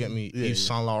YSL, you get me? Yves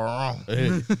Saint Laurent.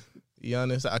 You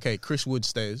understand? Okay, Chris Wood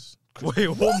stays. Wait,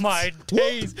 oh my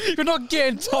days. You're not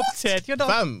getting top 10. You're not.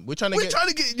 Fam, we're trying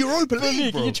to get Europa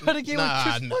League, bro. You're trying to get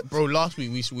bro, last week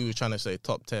we were trying to say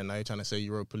top 10. Now you're trying to say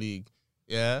Europa League.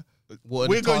 Yeah?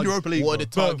 We're going Europa League. What are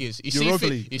the targets? You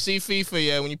see FIFA,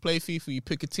 yeah, when you play FIFA, you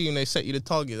pick a team, they set you the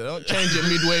target. They don't change it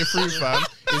midway through, fam.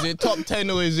 Is it top 10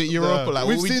 or is it Europa? Like,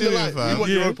 what we doing, fam?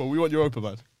 We want Europa,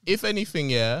 man. If anything,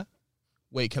 yeah.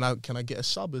 Wait, can I get a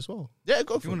sub as well? Yeah,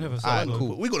 go for it. You want to have a sub? Right,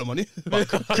 cool. We got the money. We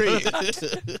got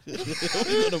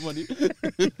the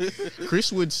money.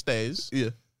 Chris Wood stays.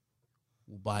 Yeah.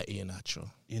 We'll buy Iheanacho.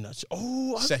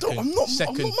 Oh, I'm not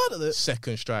mad at it.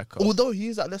 Second striker. Although he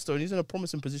is at Leicester and he's in a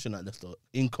promising position at Leicester,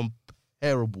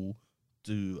 incomparable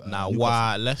to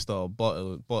why Leicester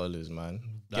bottlers, man.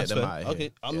 Get them out of here.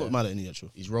 Okay, I'm not mad at Iheanacho.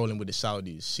 He's rolling with the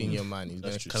Saudis, senior man. He's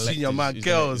going to collect senior man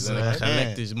girls. He's going to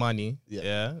collect his money,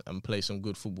 and play some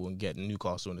good football and get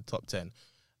Newcastle in the top 10.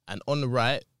 And on the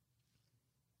right,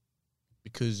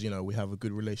 because we have a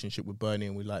good relationship with Burnley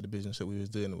and we like the business that we was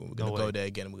doing, we're going to go there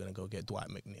again and we're going to go get Dwight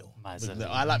McNeil. I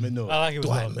like McNeil. I like it.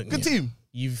 Dwight McNeil. Good team.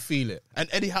 You feel it. And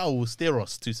Eddie Howe will steer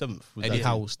us to 7th. Eddie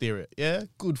Howe will steer it. Yeah,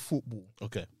 good football.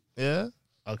 Okay. Yeah.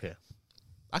 Okay.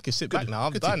 I can sit back now.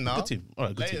 I'm done now. Good team. All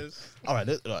right, good team. All right,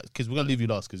 because we're going to leave you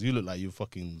last because you look like you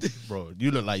fucking, bro.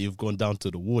 You look like you've gone down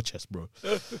to the war chest, bro.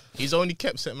 He's only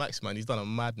kept St. Max, man. He's done a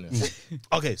madness.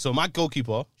 Okay, so my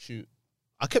goalkeeper. Shoot.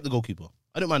 I kept the goalkeeper.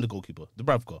 I don't mind the goalkeeper. The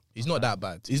Bravka. He's not that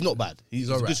bad. He's not bad. He's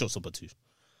a good shot stopper too.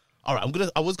 All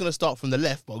right, I was gonna start from the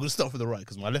left, but I'm gonna start from the right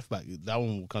because my left back, that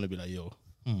one will kind of be like, yo.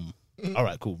 All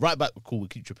right, cool. Right back, cool. We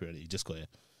keep Trippier in it. He just got here,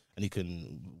 and he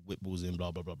can whip balls in.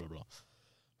 Blah blah blah blah blah.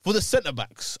 For the centre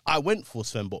backs, I went for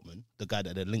Sven Botman, the guy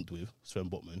that they're linked with, Sven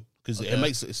Botman, because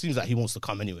it seems like he wants to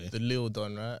come anyway. The Lille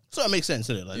Don, right? So it makes sense,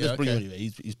 doesn't it? Like, let's bring him anyway.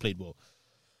 He's played well.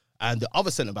 And the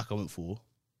other centre back I went for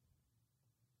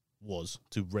was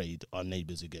to raid our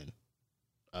neighbours again,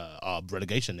 our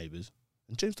relegation neighbours,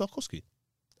 and James Tarkowski.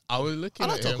 I like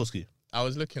Tarkowski. I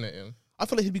was looking at him. I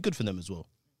feel like he'd be good for them as well.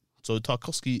 So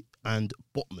Tarkowski and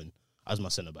Botman as my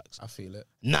centre backs. I feel it.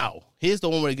 Now, here's the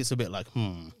one where it gets a bit like,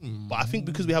 But I think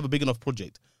because we have a big enough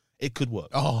project, it could work.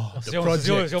 Oh, it's your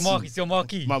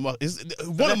marquee.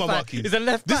 One of my marquees. Is a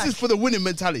left back. This is for the winning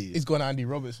mentality. He's gone Andy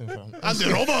Robertson, fam.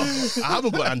 Andy Robert. I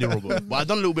haven't got Andy Robert, but I've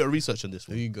done a little bit of research on this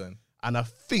one. Who you going? And I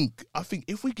think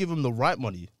if we give him the right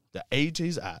money, the age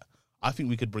he's at, I think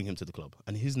we could bring him to the club.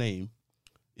 And his name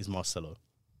is Marcelo.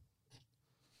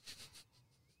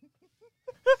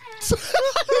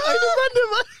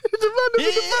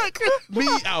 Me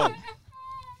out.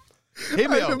 Hear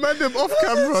me out. The man them off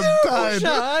camera died.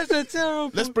 That's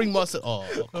terrible. Let's bring Marcelo.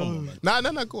 Oh, come on, man.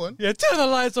 Nah, go on. Yeah, turn the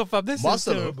lights off, fam. This is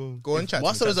terrible. Go on, chat.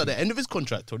 Marcelo's at the end of his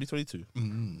contract, 2022.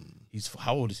 He's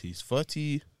how old is he? He's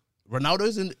 30.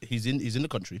 Ronaldo's he's in the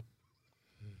country.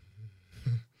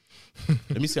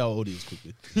 Let me see how old he is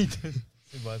quickly.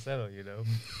 Marcelo,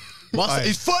 Marcelo,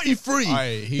 he's 33.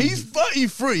 He's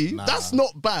 33. Nah. That's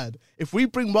not bad. If we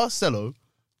bring Marcelo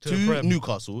to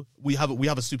Newcastle, we have a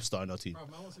superstar in our team.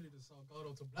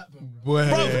 Bro,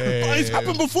 it's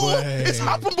happened before. It's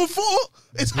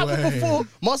happened before.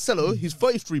 Marcelo, he's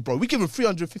 33, bro. We give him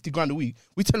 350 grand a week.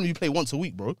 We tell him you play once a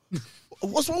week, bro.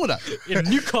 What's wrong with that? In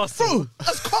Newcastle. Bro,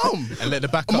 that's calm. And let the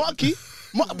back up.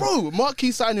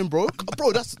 Marquee signing, bro.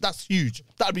 Bro, that's huge.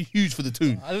 That'd be huge for the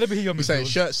tune. Let me hear your saying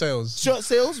shirt sales. Shirt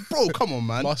sales? Bro, come on,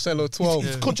 man. Marcelo 12.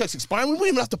 His contract's expiring. We wouldn't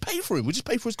even have to pay for him. We just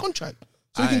pay for his contract.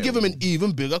 So we can give him an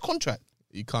even bigger contract.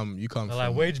 You come.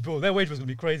 Like wage bill. Their wage was gonna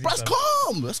be crazy. That's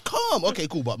calm. That's calm. Okay,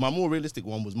 cool. But my more realistic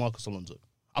one was Marcus Alonso.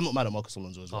 I'm not mad at Marcus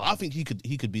Alonso as well. I think he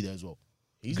could be there as well.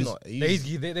 He's not.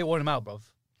 They want him out, bruv.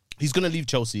 He's gonna leave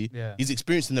Chelsea. Yeah. He's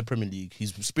experienced in the Premier League.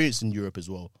 He's experienced in Europe as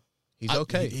well. He's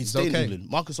okay. He's staying in England.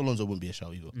 Marcus Alonso wouldn't be a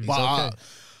shout either. But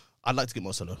I'd like to get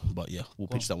Mo Salah. But yeah, we'll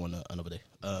pitch that one another day.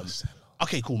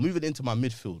 Okay, cool. Moving into my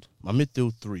midfield. My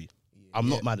midfield three. I'm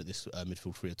not mad at this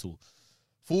midfield three at all.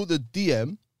 For the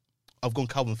DM, I've gone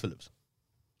Calvin Phillips.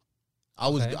 I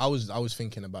was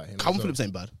thinking about him. Calvin Phillips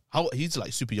ain't bad. He's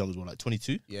like super young as well, like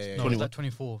 22. Yeah. No, he's like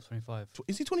 24, 25.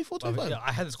 Is he 24, 25?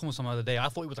 I had this conversation the other day. I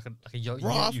thought he was like a young.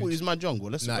 Bro, I thought he was mad young.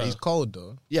 Well, he's cold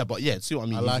though. Yeah, but yeah, see what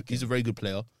I mean? He's a very good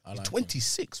player. He's like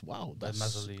 26. Wow,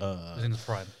 that's he's in his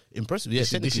prime. Impressive. Yeah,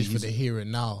 this is for the here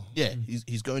and now. Yeah,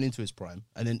 he's going into his prime,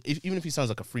 and then even if he sounds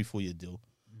like a 3-4 year deal,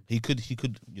 he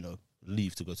could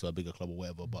leave to go to a bigger club or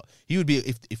whatever. But he would be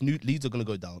if Leeds are going to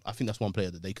go down. I think that's one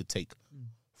player that they could take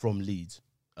from Leeds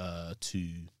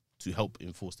to help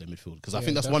enforce their midfield, because I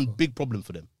think that's one big problem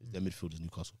for them. Their midfield is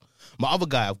Newcastle. My other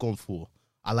guy I've gone for,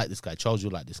 I like this guy. Charles, you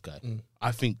like this guy.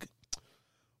 I think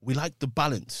we like the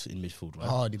balance in midfield, right?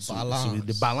 Oh, the balance.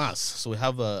 The balance. So we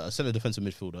have a centre defensive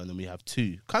midfielder, and then we have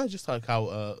two, kind of just like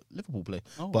how Liverpool play.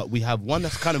 But we have one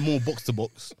that's kind of more box to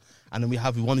box, and then we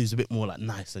have one who's a bit more like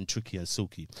nice and tricky and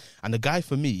silky. And the guy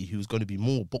for me who's going to be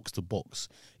more box to box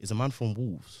is a man from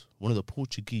Wolves, one of the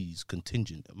Portuguese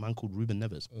contingent, a man called Ruben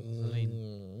Neves.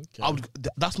 Okay.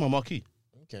 That's my marquee.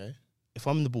 Okay. If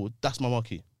I'm in the board, that's my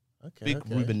marquee. Okay. Big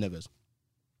Ruben Neves.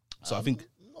 So I think.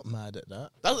 Not mad at that.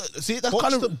 That's box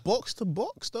kind of box to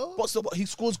box though. He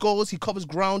scores goals. He covers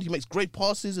ground. He makes great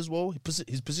passes as well.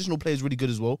 His positional play is really good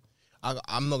as well.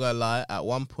 I'm not gonna lie. At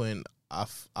one point, I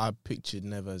pictured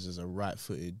Neves as a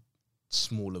right-footed,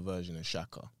 smaller version of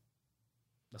Xhaka.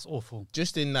 That's awful.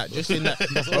 Just in that, That's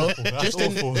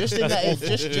awful. just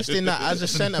in that,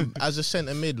 as a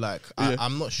centre mid, like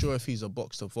I'm not sure if he's a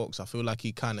box to box. I feel like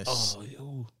he kind of.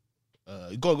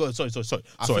 Go. Sorry.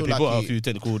 People like have a few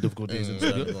technical difficulties.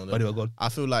 Anyway, go on. I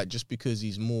feel like just because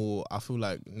he's more, I feel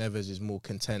like Neves is more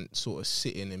content sort of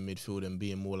sitting in midfield and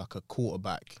being more like a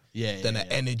quarterback than an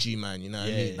energy man, you know what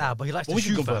I mean? Nah, but he likes to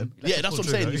shoot, fam. Yeah, that's what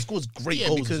I'm saying. He scores great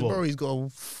goals because, as well. Bro, he's got a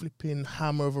flipping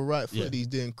hammer over right foot. He's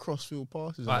doing crossfield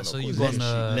passes. Right, so you've gone...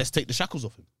 gone... Let's take the shackles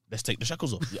off him.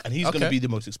 And he's going to be the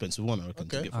most expensive one, I reckon.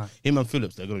 To get him and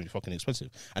Phillips, they're going to be fucking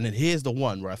expensive. And then here's the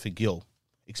one where I think,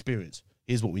 experience.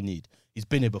 Here's what we need. He's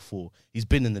been here before. He's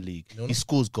been in the league. He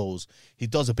scores goals. He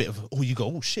does a bit of, you go,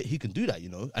 oh shit, he can do that,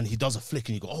 And he does a flick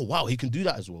and you go, oh wow, he can do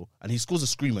that as well. And he scores a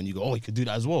screamer and you go, oh, he can do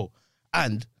that as well.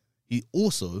 And he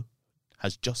also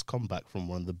has just come back from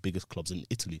one of the biggest clubs in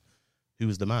Italy. Who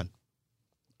is the man?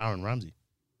 Aaron Ramsey.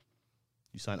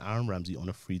 You sign Aaron Ramsey on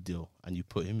a free deal and you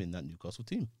put him in that Newcastle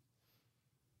team.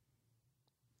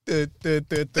 So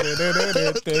that,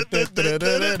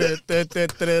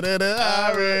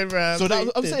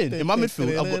 I'm saying, in my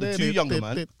midfield, I've got the two younger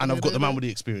man and I've got the man with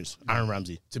the experience, Aaron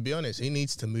Ramsey. To be honest, he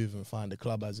needs to move and find a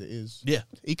club as it is. Yeah.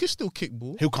 He can still kick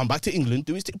ball. He'll come back to England,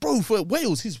 do his thing. Bro, for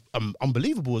Wales, he's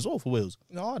unbelievable as well for Wales.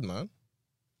 No, hard, man.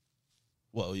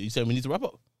 What, you saying we need to wrap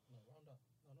up?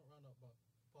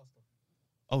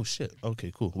 Oh, shit.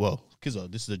 Okay, cool. Well, Kizza,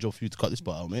 this is a job for you to cut this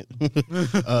part out, mate.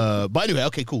 But anyway,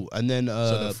 okay, cool. And then...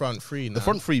 so the front three now. The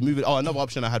front three, moving... Oh, another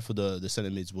option I had for the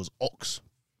centre mids was Ox,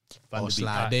 Van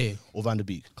der Beek, or Van der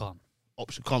Beek. Can't.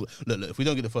 Look, if we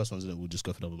don't get the first ones, then we'll just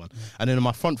go for the other one. And then in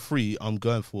my front three, I'm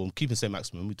keeping St.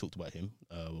 Maximin. We talked about him,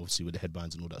 obviously with the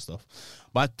headbands and all that stuff.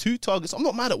 My two targets, I'm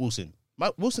not mad at Wilson.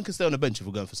 Wilson can stay on the bench if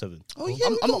we're going for 7. Oh, yeah,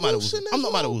 I'm not mad at Wilson. I'm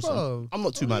not mad at Wilson. Wilson. I'm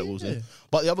not too mad at Wilson.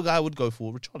 But the other guy I would go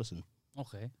for Richarlison.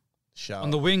 Okay. Shout.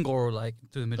 On the wing or like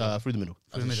through the middle? Through the middle.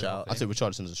 Shout. I'd say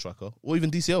Richarlison as a striker. Or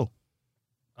even DCL.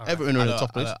 Everton are in the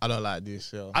top place. I don't like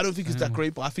DCL. I don't think he's that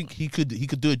great, but I think he could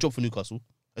do a job for Newcastle.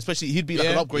 Especially, he'd be like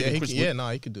an upgraded Chris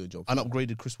Wood. He could do a job. An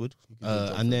upgraded Chris Wood.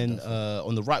 And then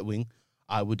on the right wing,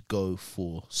 I would go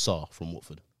for Sarr from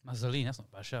Watford. Mazzoline, that's not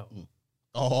a bad shout.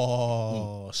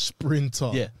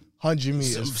 Sprinter. Yeah. 100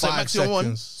 meters, 5 seconds. On one,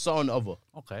 Sarr on the other.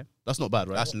 Okay. That's not bad,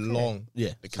 right? That's long.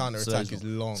 Yeah. The counter-attack is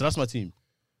long. So that's my team.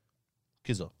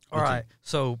 Kizza. All right.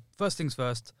 So first things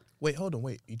first. Wait, hold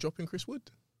on. You dropping Chris Wood?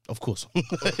 Of course.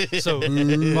 So I've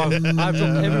dropped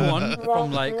everyone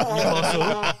from like Newcastle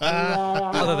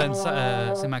other than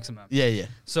St. Maximin. Yeah.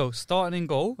 So starting in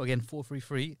goal, again,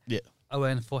 4-3-3. Yeah. I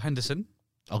went for Henderson.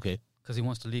 Okay. Because he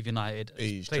wants to leave United.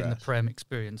 He's played in the Prem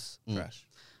experience. Trash.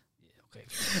 Yeah,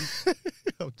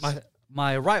 okay.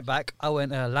 my right back, I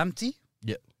went Lamptey.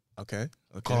 Yeah. Okay.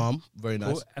 Calm. Very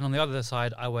nice. Cool. And on the other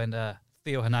side, I went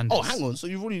Theo Hernandez. Oh, hang on. So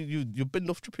you've already you've been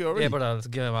off Trippier already? Yeah, brother. Let's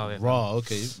get him out here. Raw,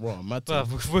 okay. Raw, mad. But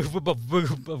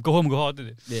go home, go hard, did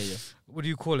it? Yeah. What do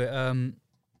you call it?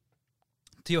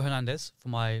 Theo Hernandez for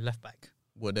my left back.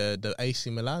 What the AC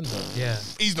Milan? Yeah.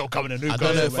 He's not coming to I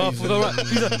don't know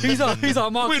Newcastle. if He's our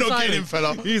marquee We're not signing. getting him,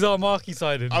 fella. He's our marquee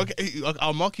signing. Okay,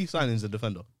 our marquee signing is a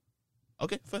defender.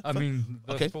 Okay, fair. I mean,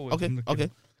 okay, forward. okay.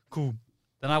 Cool.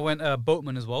 Then I went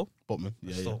Boatman as well. Botman,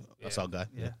 yeah, So, that's our guy.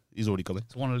 yeah. He's already coming.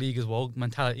 It's won a league as well.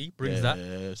 Mentality brings that.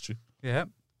 Yeah, that's true. Yeah.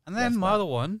 And then Left my back. other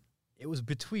one, it was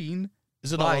between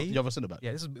Is it Bai. you have a centre back?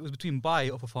 Yeah, it was between Bai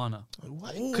or Fofana.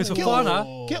 Because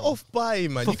Fofana- Get off by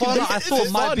man. You Fofana, I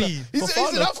thought might be. He's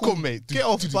an AFCON, mate. Get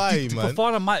off by man.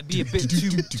 Fofana might be a bit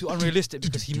too unrealistic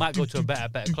because he might go to a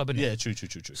better club. Innit? Yeah, true.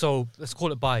 So let's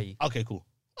call it Bai. Okay, cool.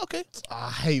 Okay.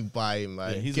 I hate by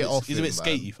man. Yeah, he's Get a bit, off he's a bit him,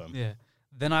 skatey, fam. Yeah.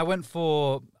 Then I went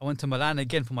to Milan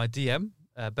again for my DM,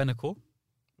 Benacore.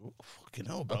 Fucking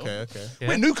hell, bro. Okay. Yeah.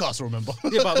 We're Newcastle, remember?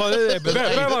 Yeah, but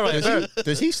bear in mind, right?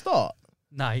 Does he start?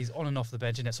 Nah, he's on and off the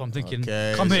bench, innit? So I'm thinking,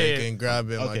 Okay, come so here. you can grab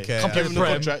him. Okay. Come play Give him the the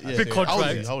Prem. contract. Yeah, Big yeah.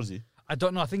 contract. How old is he? I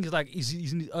don't know. I think he's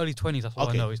in his early 20s. That's all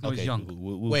I know. He's not okay, young.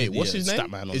 we'll Wait, put what's the, his name? stat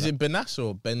man on Is that. it Benassi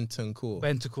or Bentancur?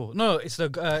 Benacore. No, it's the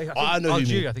I know who you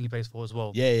Algeria. mean. I think he plays for as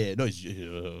well. Yeah. No,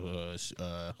 it's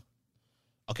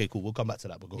okay, cool. We'll come back to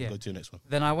that, but go to your next one.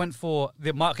 Then I went for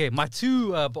my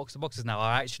two box to boxes now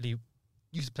are actually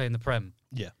used to play in the Prem.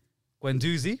 Yeah.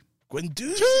 Guendouzi.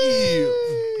 Guendouzi.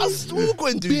 I saw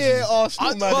Guendouzi. Yeah,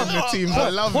 Arsenal man in the team. I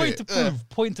love Point it.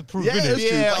 Point to prove. Yeah, innit? that's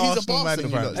true, Yeah, but he's a Arsenal man Barca in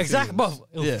fan. the Exactly, but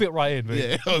it'll Yeah. fit right in.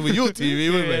 Mate. Yeah, with your team, he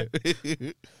would,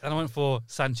 mate. And I went for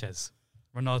Sanchez,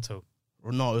 Renato.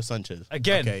 Ronaldo Sanchez.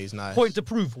 Again, Okay, he's nice. point to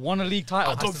prove. Won a league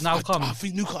title. Has to now come. I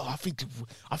think Newcastle. I think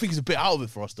he's a bit out of it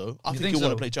for us, though. I think think he'll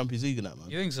want so? to play Champions League in that, man.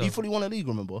 You think so? He fully won a league,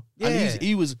 remember? Yeah. And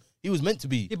he was meant to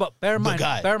be. Yeah, but bear in the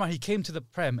guy. mind, he came to the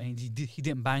Prem and he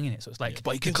didn't bang in it. So it's like,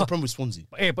 But he came to the Prem with Swansea.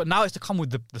 But now it's to come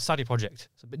with the Saudi project.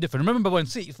 It's a bit different. Remember when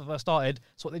City first started?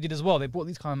 That's what they did as well. They brought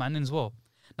these kind of men in as well.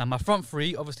 Now my front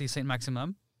three, obviously Saint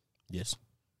Maximin. Yes.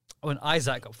 I went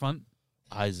Isaac up front.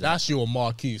 Isaac. That's your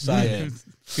marquee signing.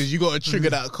 Because you got to trigger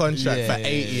that contract for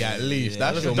 80 at least.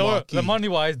 That's Listen, your marquee. the money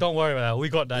wise, don't worry about that. We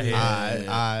got that here.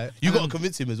 Aight. You got to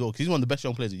convince him as well, because he's one of the best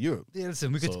young players in Europe. Yeah,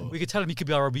 listen, we So- could tell him he could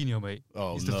be our Robinho, mate.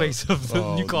 Oh, He's no. the face of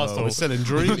Oh, Newcastle. no. We're selling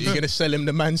dreams. You're going to sell him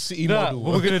the Man City Nah, model.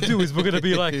 what we're gonna do is we're gonna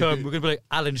be like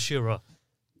Alan Shearer,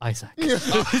 Isaac.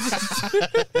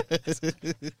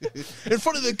 In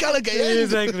front of the Gallagher.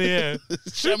 Exactly, yeah.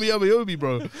 Shami Obi,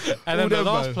 bro. And then the them,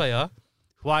 last man. player,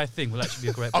 who I think will actually be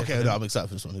a great player. Okay, for no, them, I'm excited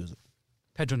for this one. Who's it?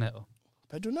 Pedro Neto.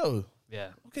 Pedro, no. Yeah.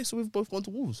 Okay, so we've both gone to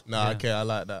Wolves. Nah, Yeah. okay, I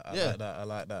like that. I Yeah. like that. I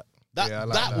like that. That Yeah, I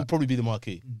like that will that. probably be the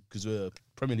marquee, because we're a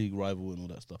Premier League rival and all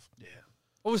that stuff.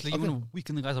 Obviously, you Okay. want to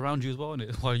weaken the guys around you as well,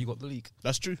 innit? While you got the league.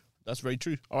 That's true. That's very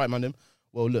true. All right, man. Then.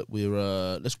 Well, look,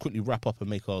 let's quickly wrap up and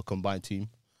make our combined team.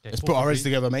 Yeah, Let's put our heads 4-3.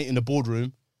 together, mate, in the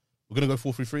boardroom. We're gonna go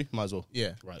 4-3-3. Might as well.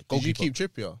 Yeah. Right. Did you Goalkeeper.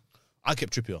 keep Trippier? I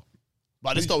kept Trippier.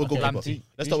 But let's start with okay, goalkeeper. Lamptey.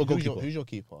 Let's start with goalkeeper. Who's your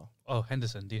keeper? Oh,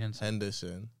 Henderson, Dean Henderson.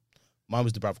 Henderson. Mine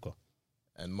was Dubravka.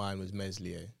 And mine was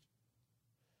Meslier.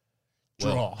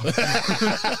 Draw. Here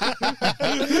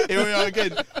we are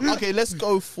again. Okay, let's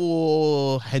go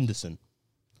for Henderson.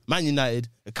 Man United.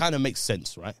 It kind of makes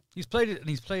sense, right? He's played it, and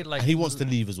he's played like And he wants to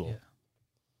leave as well. Yeah.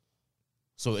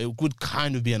 So it would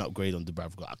kind of be an upgrade on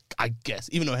Dubravka, I guess.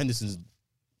 Even though Henderson's...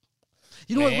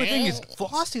 You know what the thing is? For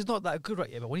us, he's not that good right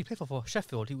here. But when he played for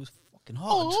Sheffield, he was fucking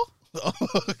hard.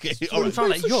 Okay, So all I'm right. trying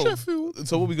like, yo,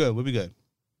 So where we going? Where we going?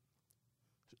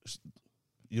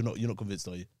 You're not convinced,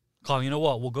 are you? Carl, you know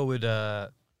what? We'll go with.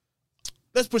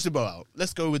 Let's push the ball out.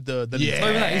 Let's go with the Not even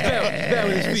that, he's better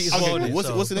with his feet as well. Okay, innit? what's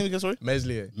So- what's the name again? Sorry,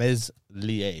 Meslier.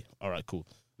 Meslier. All right, cool.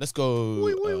 Let's go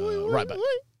right back.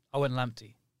 I went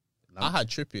Lamptey. I had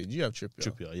Trippier. Did you have Trippier?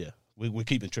 Trippier, yeah. We're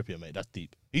keeping Trippier, mate. That's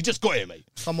deep. He just got it, mate.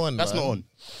 Come on, That's man. not on.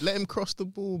 Let him cross the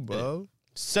ball, bro.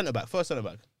 Centre back, first centre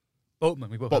back. Boatman.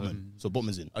 We both have Botman. him. So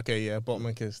Botman's in. Okay, yeah,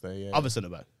 Botman can stay, yeah. Other centre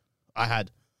back. I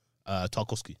had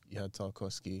Tarkowski. You had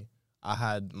Tarkowski. I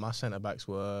had, my centre-backs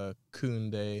were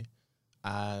Koundé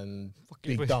and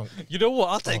Big Dunk. You know what?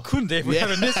 I'll take Koundé if we're Yeah.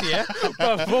 having this, yeah?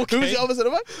 Bruv, okay. Who's the other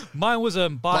centre back? Mine was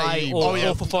Bai or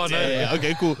Fofana. Yeah,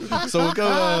 okay, cool. So we'll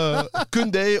go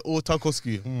Koundé or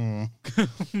Tarkowski.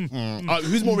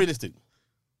 Who's more realistic?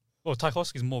 Well,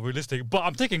 Tarkowski's more realistic, but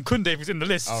I'm taking Koundé if he's in the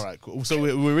list. All right, cool. So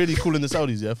we're really calling the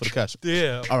Saudis, yeah, for the cash.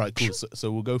 Yeah. All right, cool.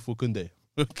 So we'll go for Koundé.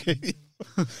 Okay.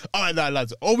 All right, now,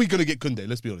 lads. Are we going to get Koundé?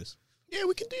 Let's be honest. Yeah,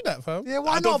 we can do that, fam. Yeah,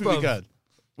 why I don't not, think bro? we can.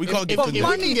 We can't get if Koundé. we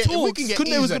can get- if we can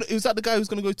Koundé was that the guy who's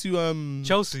going to go to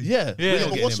Chelsea. Yeah. Yeah. We're not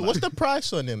getting What's him, the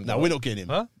price on him? No, though? we're not getting him.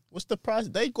 Huh? What's the price?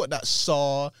 They got that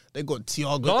Saar. They got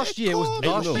Thiago. Last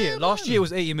year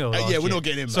was 80 mil. Yeah, we're not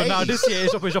getting him. So now this year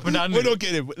it's dropping down. We're not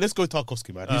getting him. Let's go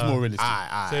Tarkowski, man. He's more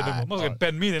realistic.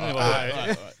 Ben Mean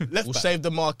anyway. We'll save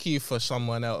the marquee for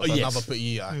someone else. Another put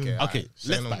you. Okay,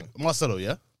 left back. Marcelo,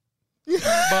 yeah?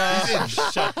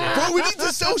 Shut Bro, we need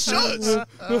to sell shirts.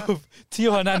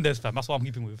 Theo Hernandez, fam. That's what I'm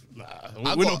keeping with.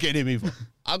 We're not getting him either.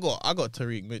 I got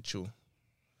Tariq Mitchell.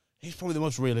 He's probably the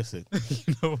most realistic.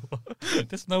 You know what?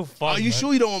 There's no fun. Are you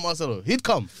sure you don't want Marcelo? He'd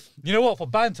come. You know what? For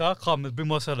banter, come, let's bring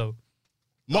Marcelo.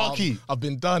 Marquee. I've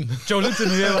been done. Joe Linton,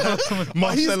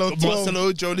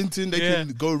 Marcelo, Joe Linton, they can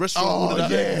go restaurant, all of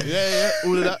that. Yeah,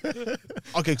 all of that.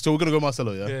 Okay, so we're going to go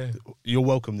Marcelo, yeah? You're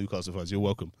welcome, Newcastle fans. You're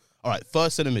welcome. All right,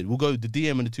 first centre mid. We'll go the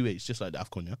DM and the 2H, just like the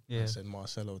AFCON, yeah? I said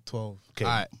Marcelo 12. Okay,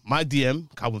 all right. My DM,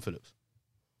 Calvin Phillips.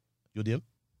 Your DM?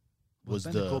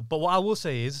 But what I will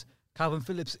say is, Calvin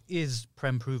Phillips is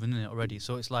Prem proven in it already,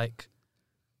 so it's like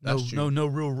no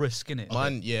real risk in it.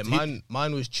 Mine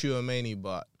was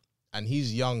Tchouaméni, and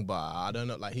he's young, but I don't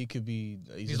know. Like he could be.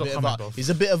 He's a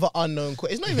bit of an unknown.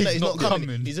 It's not even that he's not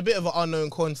coming. He's a bit of an unknown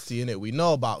quantity in it. We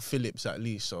know about Phillips at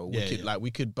least, so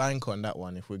we could bank on that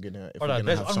one if we're gonna.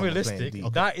 That's unrealistic.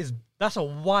 That's a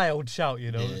wild shout,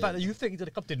 you know. The fact that you think he's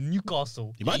gonna come to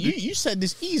Newcastle. You said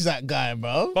this Isak guy,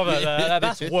 bro.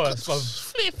 That's worse.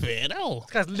 Flip it, This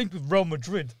guy's linked with Real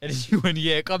Madrid, and you went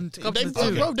come to bro.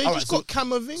 They just got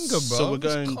Camavinga, bro. So we're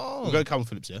going Calvin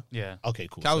Phillips, yeah. Yeah. Okay,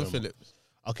 cool. Calvin Phillips.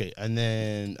 Okay, and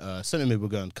then centre mid, we're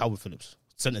going Calvin Phillips.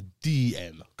 Centre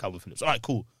DM, Calvin Phillips. All right,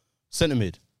 cool. Centre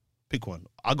mid, pick one.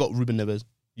 I got Ruben Neves.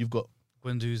 You've got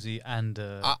Guendouzi and...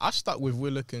 I stuck with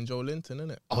Willock and Joe Linton,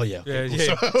 innit? Oh, yeah. Okay,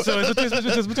 yeah. So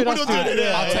it's between us two.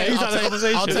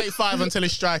 I'll take 5 until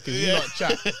it's strikers. You lot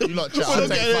chat. I'll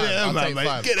take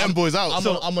 5. Get them boys out.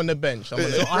 I'm on the bench. So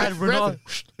I had Ronaldo.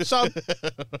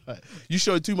 You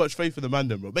showed too much faith in the man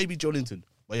then, bro. Maybe Joe Linton.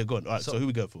 Well, you're gone. All right, so who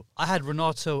we go for? I had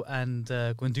Renato and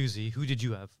Guendouzi. Who did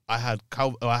you have? I had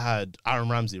Aaron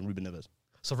Ramsey and Ruben Neves.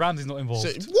 So Ramsey's not involved.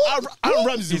 Aaron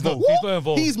Ramsey's involved. He's not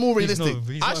involved. He's more realistic.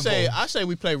 I say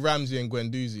we play Ramsey and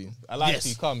Guendouzi. I like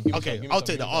to come. Okay, I'll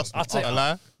take that. I'll take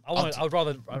that. I'd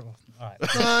rather. All right.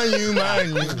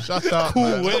 Man, shut up.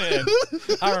 Cool win.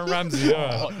 Aaron Ramsey,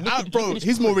 bro.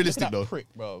 He's more realistic though. Prick,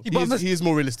 bro. He is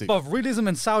more realistic. But realism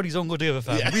and Saudis don't go together,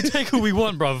 fam. Yeah. We take who we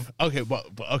want, bro. Okay, but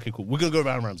okay, cool. We're gonna go with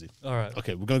Aaron Ramsey. All right.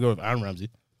 Okay, we're gonna go with Aaron Ramsey.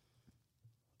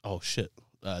 Oh shit.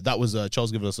 That was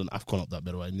Charles giving us an AFCON up that,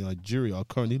 by the way. Nigeria are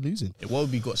currently losing.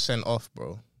 Iwobi got sent off,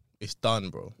 bro. It's done,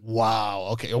 bro. Wow.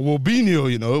 Okay.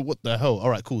 Wobinho, what the hell? All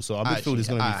right, cool. So our midfield is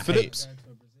going to be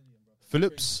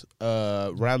Phillips,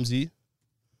 Ramsey.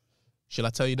 Shall I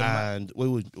tell you the and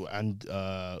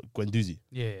Guendouzi.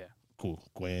 Yeah. Cool.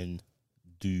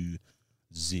 Guendouzi.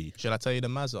 Shall I tell you the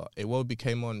Mazza? Iwobi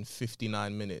came on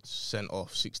 59 minutes, sent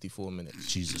off 64 minutes.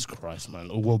 Jesus Christ, man.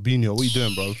 Wobinho, what are you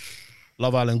doing, bro?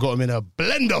 Love Island got him in a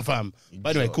blender, fam.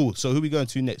 But anyway, cool. So who are we going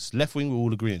to next? Left wing, we're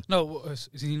all agreeing. No, is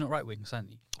he not right wing,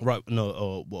 Sandy? Right,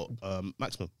 no,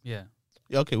 Maximum. Yeah.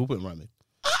 Yeah, okay, we'll put him right wing.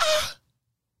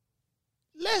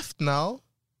 Left now.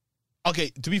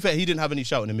 Okay, to be fair, he didn't have any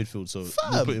shout in the midfield, so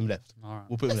we'll put him left. All right.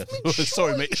 We'll put him left.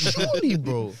 Sorry, mate. Surely,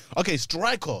 bro. Okay,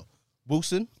 striker.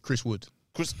 Wilson. Chris Wood.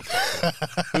 Who's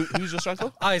your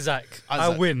striker? Isaac. I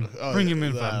win. Bring him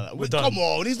in, fam. Come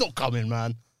on, he's not coming,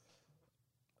 man.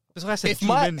 That's why I said if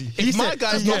my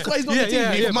guy's not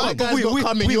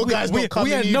coming, your guy's not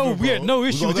coming. We had no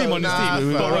issue with him on this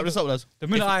team. Wrap this up, lads. If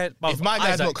my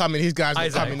guy's not coming, his guy's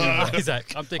not coming.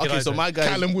 Isaac. I'm taking Isaac. So my guy,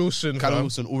 Callum Wilson, or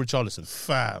Richarlison.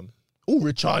 Fam. Oh,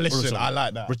 Richarlison. I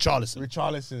like that.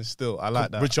 Richarlison still. I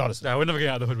like that. Richarlison. Yeah, we're never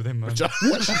getting out of the hood with him, man.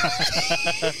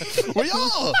 We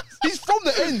are. He's from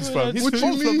the ends, fam. He's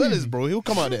from Flavellas, bro. He'll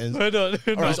come out the ends.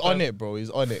 He's on it, bro. He's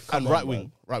on it. And right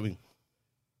wing.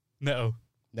 Neto.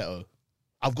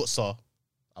 I've got Saar.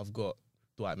 I've got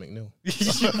Dwight McNeil.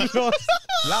 He's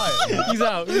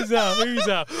out.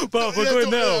 But we're going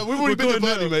Neto. We've already been to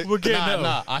Burnley, mate. We're getting Neto.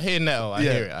 Nah, I hear Neto. I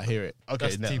hear it.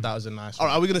 Okay, that was a nice one. All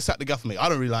right, are we going to sack the gaffer, mate? I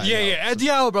don't really like it. Yeah. Eddie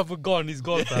Howe, bro, gone. He's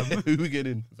gone, fam. Who we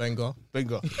getting in? Wenger. All right,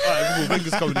 cool.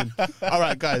 Wenger's coming in. All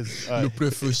right, guys. Le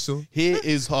professeur. Here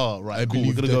is her. Right, cool.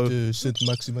 We're going to go.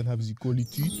 Saint-Maximin has the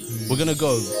quality. We're going to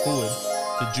go forward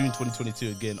to June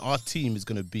 2022 again. Our team is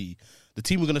going to be... The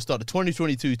team we're going to start the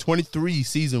 2022-23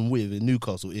 season with in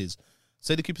Newcastle is...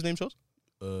 Say the keeper's name, Charles?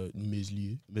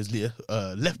 Meslier.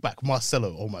 Left back,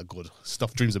 Marcelo. Oh, my God.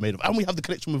 Stuff dreams are made of. And we have the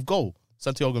connection with goal.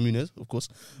 Santiago Munez, of course.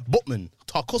 Botman,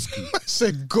 Tarkowski. I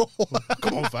said goal.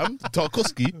 Come on, fam.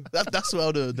 Tarkowski. That's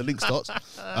where the link starts.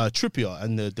 Trippier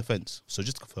and the defence. So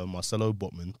just to confirm, Marcelo,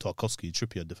 Botman, Tarkowski,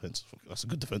 Trippier defence. That's a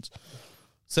good defence.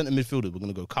 Centre midfielder, we're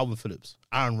going to go Calvin Phillips,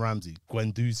 Aaron Ramsey,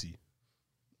 Guendouzi.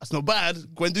 That's not bad.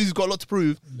 Guendouzi's got a lot to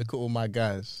prove. Look at all my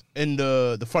guys. In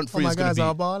the front three is going to be...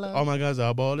 Are ballers. Oh, my guys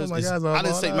are ballers. Oh, my It's guys are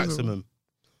Alan ballers. St.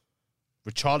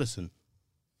 Richarlison.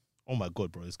 Oh, my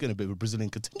God, bro. It's getting a bit of a Brazilian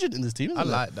contingent in this team, isn't I it?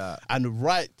 like that. And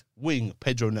right wing,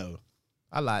 Pedro Neto.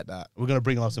 I like that. We're going to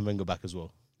bring Arsene Wenger back as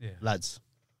well. Yeah. Lads,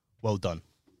 well done.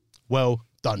 Well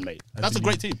done, mate. That's a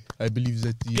great team. I believe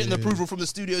that Getting approval from the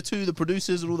studio too, the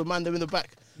producers and all the man them in the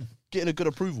back. Getting a good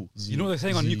approval. You know what they're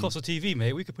saying on Newcastle TV,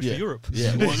 mate? We could push for Europe.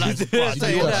 Yeah, well, lads, I'll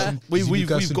tell you that.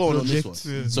 we've gone on this one.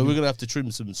 project. So we're going to have to trim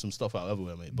some stuff out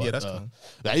everywhere, mate. But, Yeah, that's fine.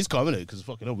 That is coming, because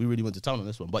fucking hell, we really went to town on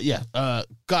this one. But yeah,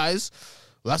 guys,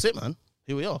 well, that's it, man.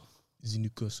 Here we are. The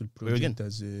Newcastle Where again?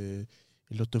 project has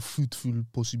a lot of fruitful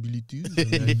possibilities.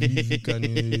 And I believe we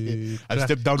can I've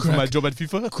stepped down from my job at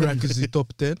FIFA. crack the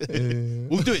top 10.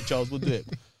 We'll do it, Charles. We'll do it.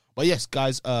 But yes,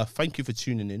 guys, thank you for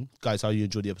tuning in. Guys, how you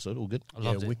enjoyed the episode? All good? I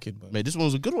loved it. wicked, man. Mate, this one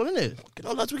was a good one, isn't it? Fucking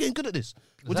hell, lads, we're getting good at this.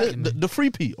 Exactly, The free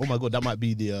Pete. Oh my God, that might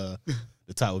be the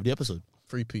title of the episode.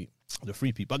 Free Pete. The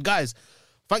free Pete. But guys,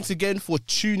 thanks again for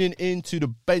tuning in to the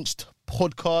Benched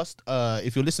podcast.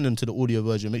 If you're listening to the audio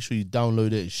version, make sure you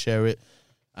download it and share it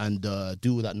and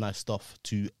do all that nice stuff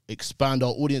to expand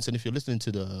our audience. And if you're listening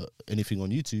to anything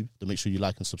on YouTube, then make sure you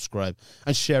like and subscribe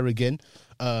and share again.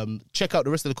 Check out the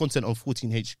rest of the content on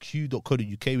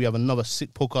 14hq.co.uk. We have another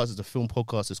sick podcast. It's a film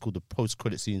podcast. It's called The Post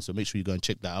Credit Scene. So make sure you go and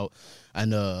check that out.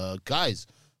 And guys,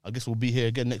 I guess we'll be here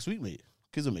again next week, mate.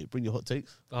 Kizza, mate, bring your hot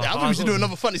takes. I think we should do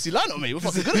another fantasy lineup, mate. We're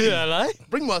fucking good at it. Yeah, like.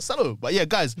 Bring Marcelo. But yeah,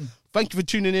 guys, thank you for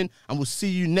tuning in, and we'll see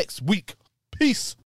you next week. Peace.